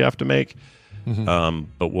stuff we have to make. Mm-hmm.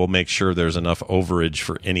 But we'll make sure there's enough overage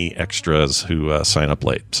for any extras who sign up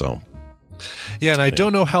late. So, yeah, and I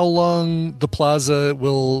don't know how long the Plaza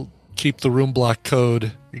will keep the room block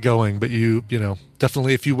code going, but you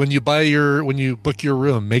definitely when you book your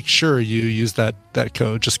room, make sure you use that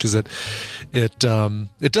code, just because it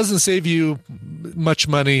doesn't save you much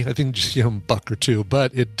money. I think just $1 or $2,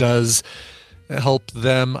 but it does help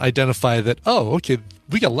them identify that, oh, okay,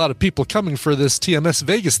 we got a lot of people coming for this TMS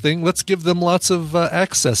Vegas thing. Let's give them lots of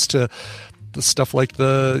access to the stuff like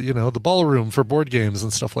the ballroom for board games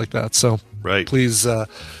and stuff like that. So please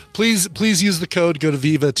use the code. Go to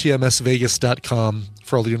VivaTMSVegas.com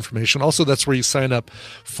for all the information. Also, that's where you sign up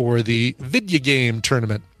for the video game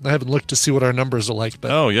tournament. I haven't looked to see what our numbers are like,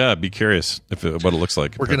 but be curious what it looks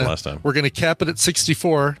like compared to last time. We're gonna cap it at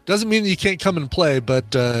 64. Doesn't mean that you can't come and play,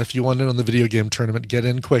 but if you want in on the video game tournament, get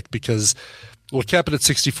in quick, because we'll cap it at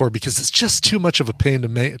 64 because it's just too much of a pain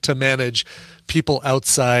to manage people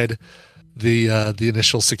outside the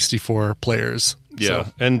initial 64 players. Yeah,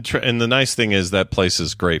 so. And the nice thing is that place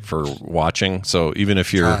is great for watching. So even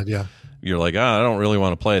if you're like, I don't really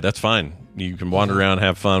want to play, that's fine. You can wander around,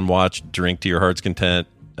 have fun, watch, drink to your heart's content,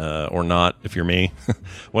 or not if you're me.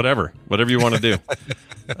 whatever you want to do.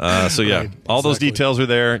 All those details are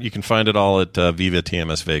there. You can find it all at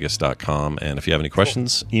VivaTMSVegas.com. And if you have any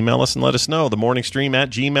questions, email us and let us know.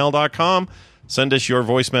 themorningstream@gmail.com. Send us your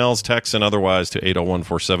voicemails, texts, and otherwise to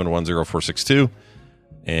 801-471-0462.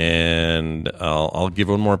 And I'll give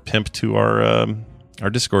one more pimp to our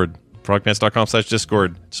Discord,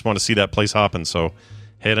 frogpants.com/Discord. Just want to see that place hopping, so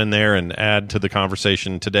head in there and add to the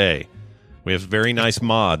conversation today. We have very nice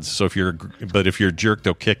mods, so if you're a jerk,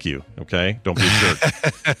 they'll kick you. Okay, don't be a jerk.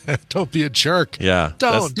 Don't be a jerk. Yeah,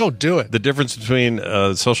 don't do it. The difference between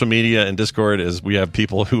social media and Discord is we have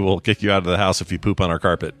people who will kick you out of the house if you poop on our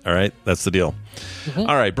carpet. All right, that's the deal. Mm-hmm.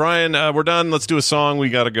 All right, Brian, we're done. Let's do a song. We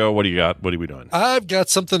got to go. What do you got? What are we doing? I've got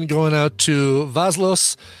something going out to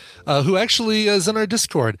Vaslos. Who actually is in our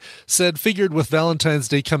Discord, figured with Valentine's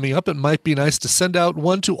Day coming up, it might be nice to send out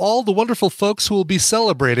one to all the wonderful folks who will be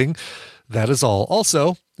celebrating. That is all.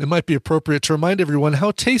 Also, it might be appropriate to remind everyone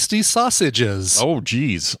how tasty sausage is. Oh,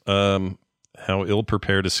 geez. How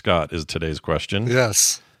ill-prepared is Scott is today's question.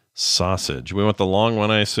 Yes. Sausage. We want the long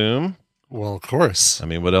one, I assume? Well, of course. I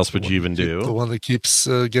mean, what else would you even do? The one that keeps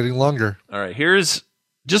getting longer. All right, here's,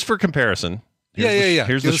 just for comparison. Here's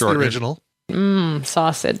Here's Give the short. The original.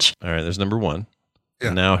 Sausage. All right, there's number one. Yeah.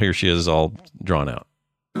 And now here she is all drawn out.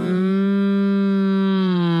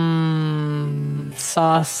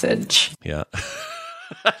 Sausage. Yeah.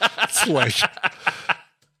 It's like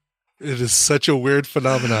It is such a weird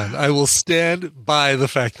phenomenon. I will stand by the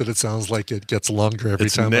fact that it sounds like it gets longer every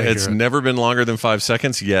time I hear it's it. never been longer than 5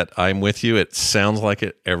 seconds, yet I'm with you. It sounds like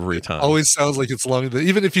it every time. Always sounds like it's longer than,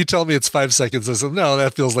 even if you tell me it's 5 seconds, I say, no,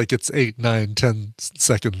 that feels like it's 8, 9, 10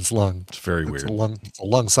 seconds long. It's very weird. It's a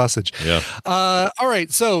long sausage. Yeah. All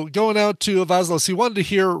right. So going out to Vazlos, he wanted to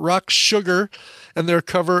hear Rock Sugar and their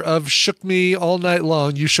cover of Shook Me All Night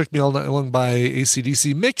Long, You Shook Me All Night Long by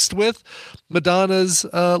AC/DC, mixed with Madonna's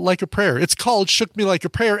Like a Prayer. It's called Shook Me Like a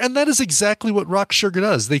Prayer, and that is exactly what Rock Sugar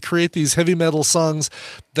does. They create these heavy metal songs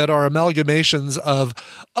that are amalgamations of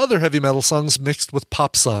other heavy metal songs mixed with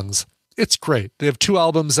pop songs. It's great. They have 2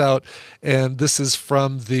 albums out, and this is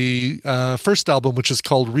from the first album, which is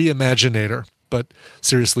called Reimaginator. But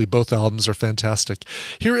seriously, both albums are fantastic.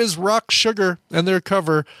 Here is Rock Sugar and their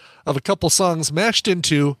cover of a couple songs mashed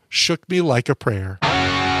into Shook Me Like a Prayer.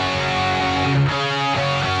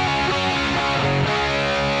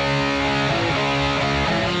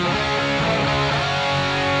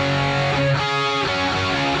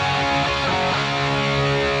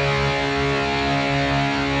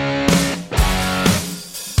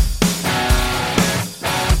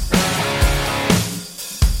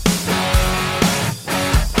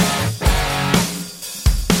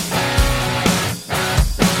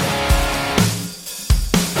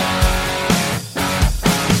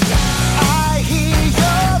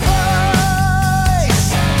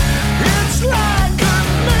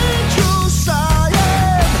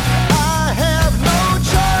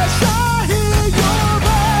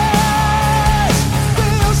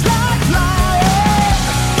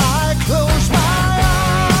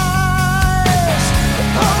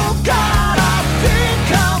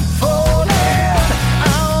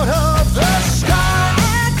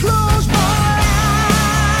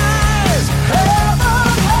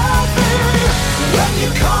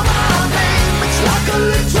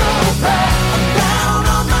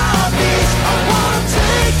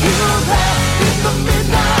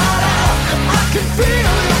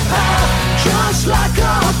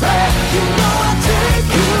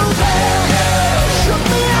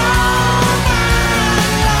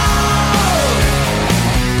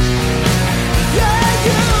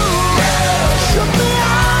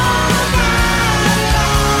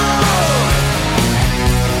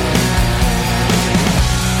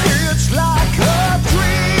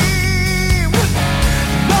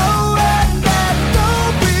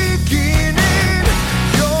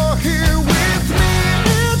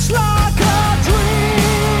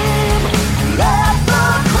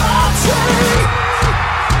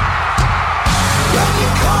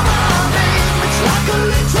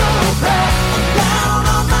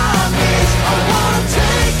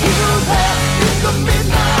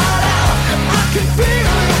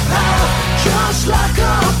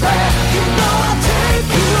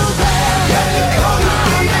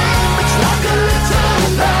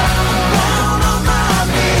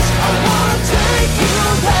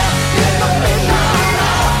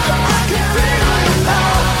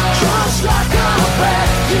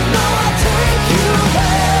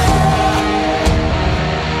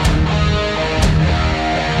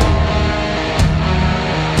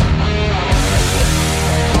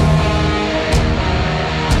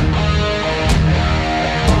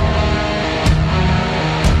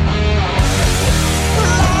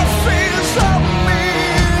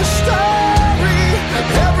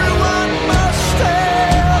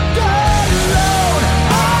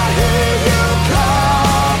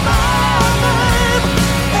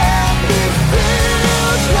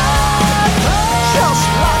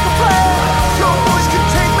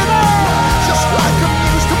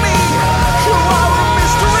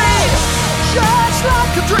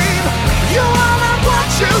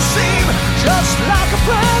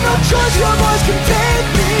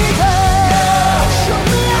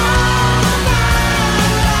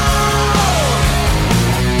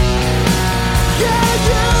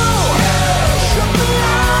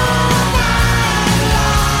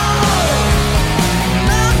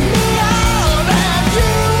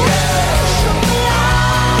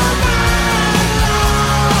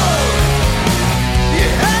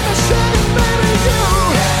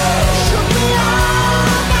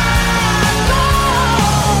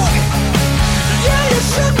 Yeah.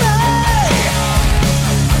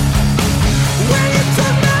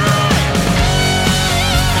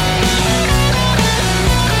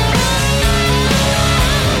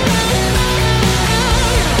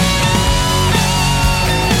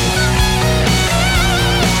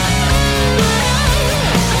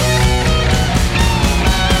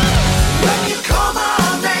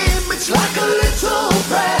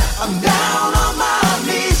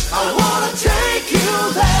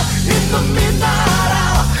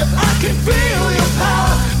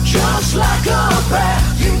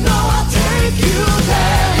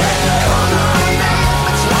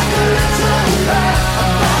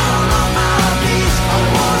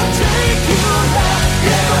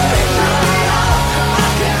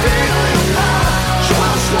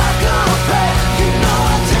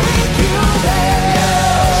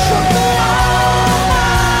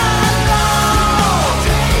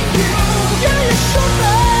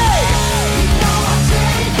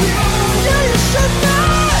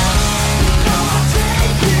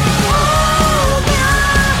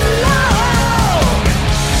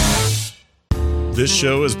 This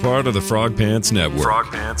show is part of the Frog Pants Network. Frog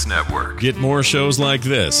Pants Network. Get more shows like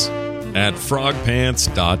this at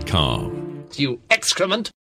frogpants.com. You excrement.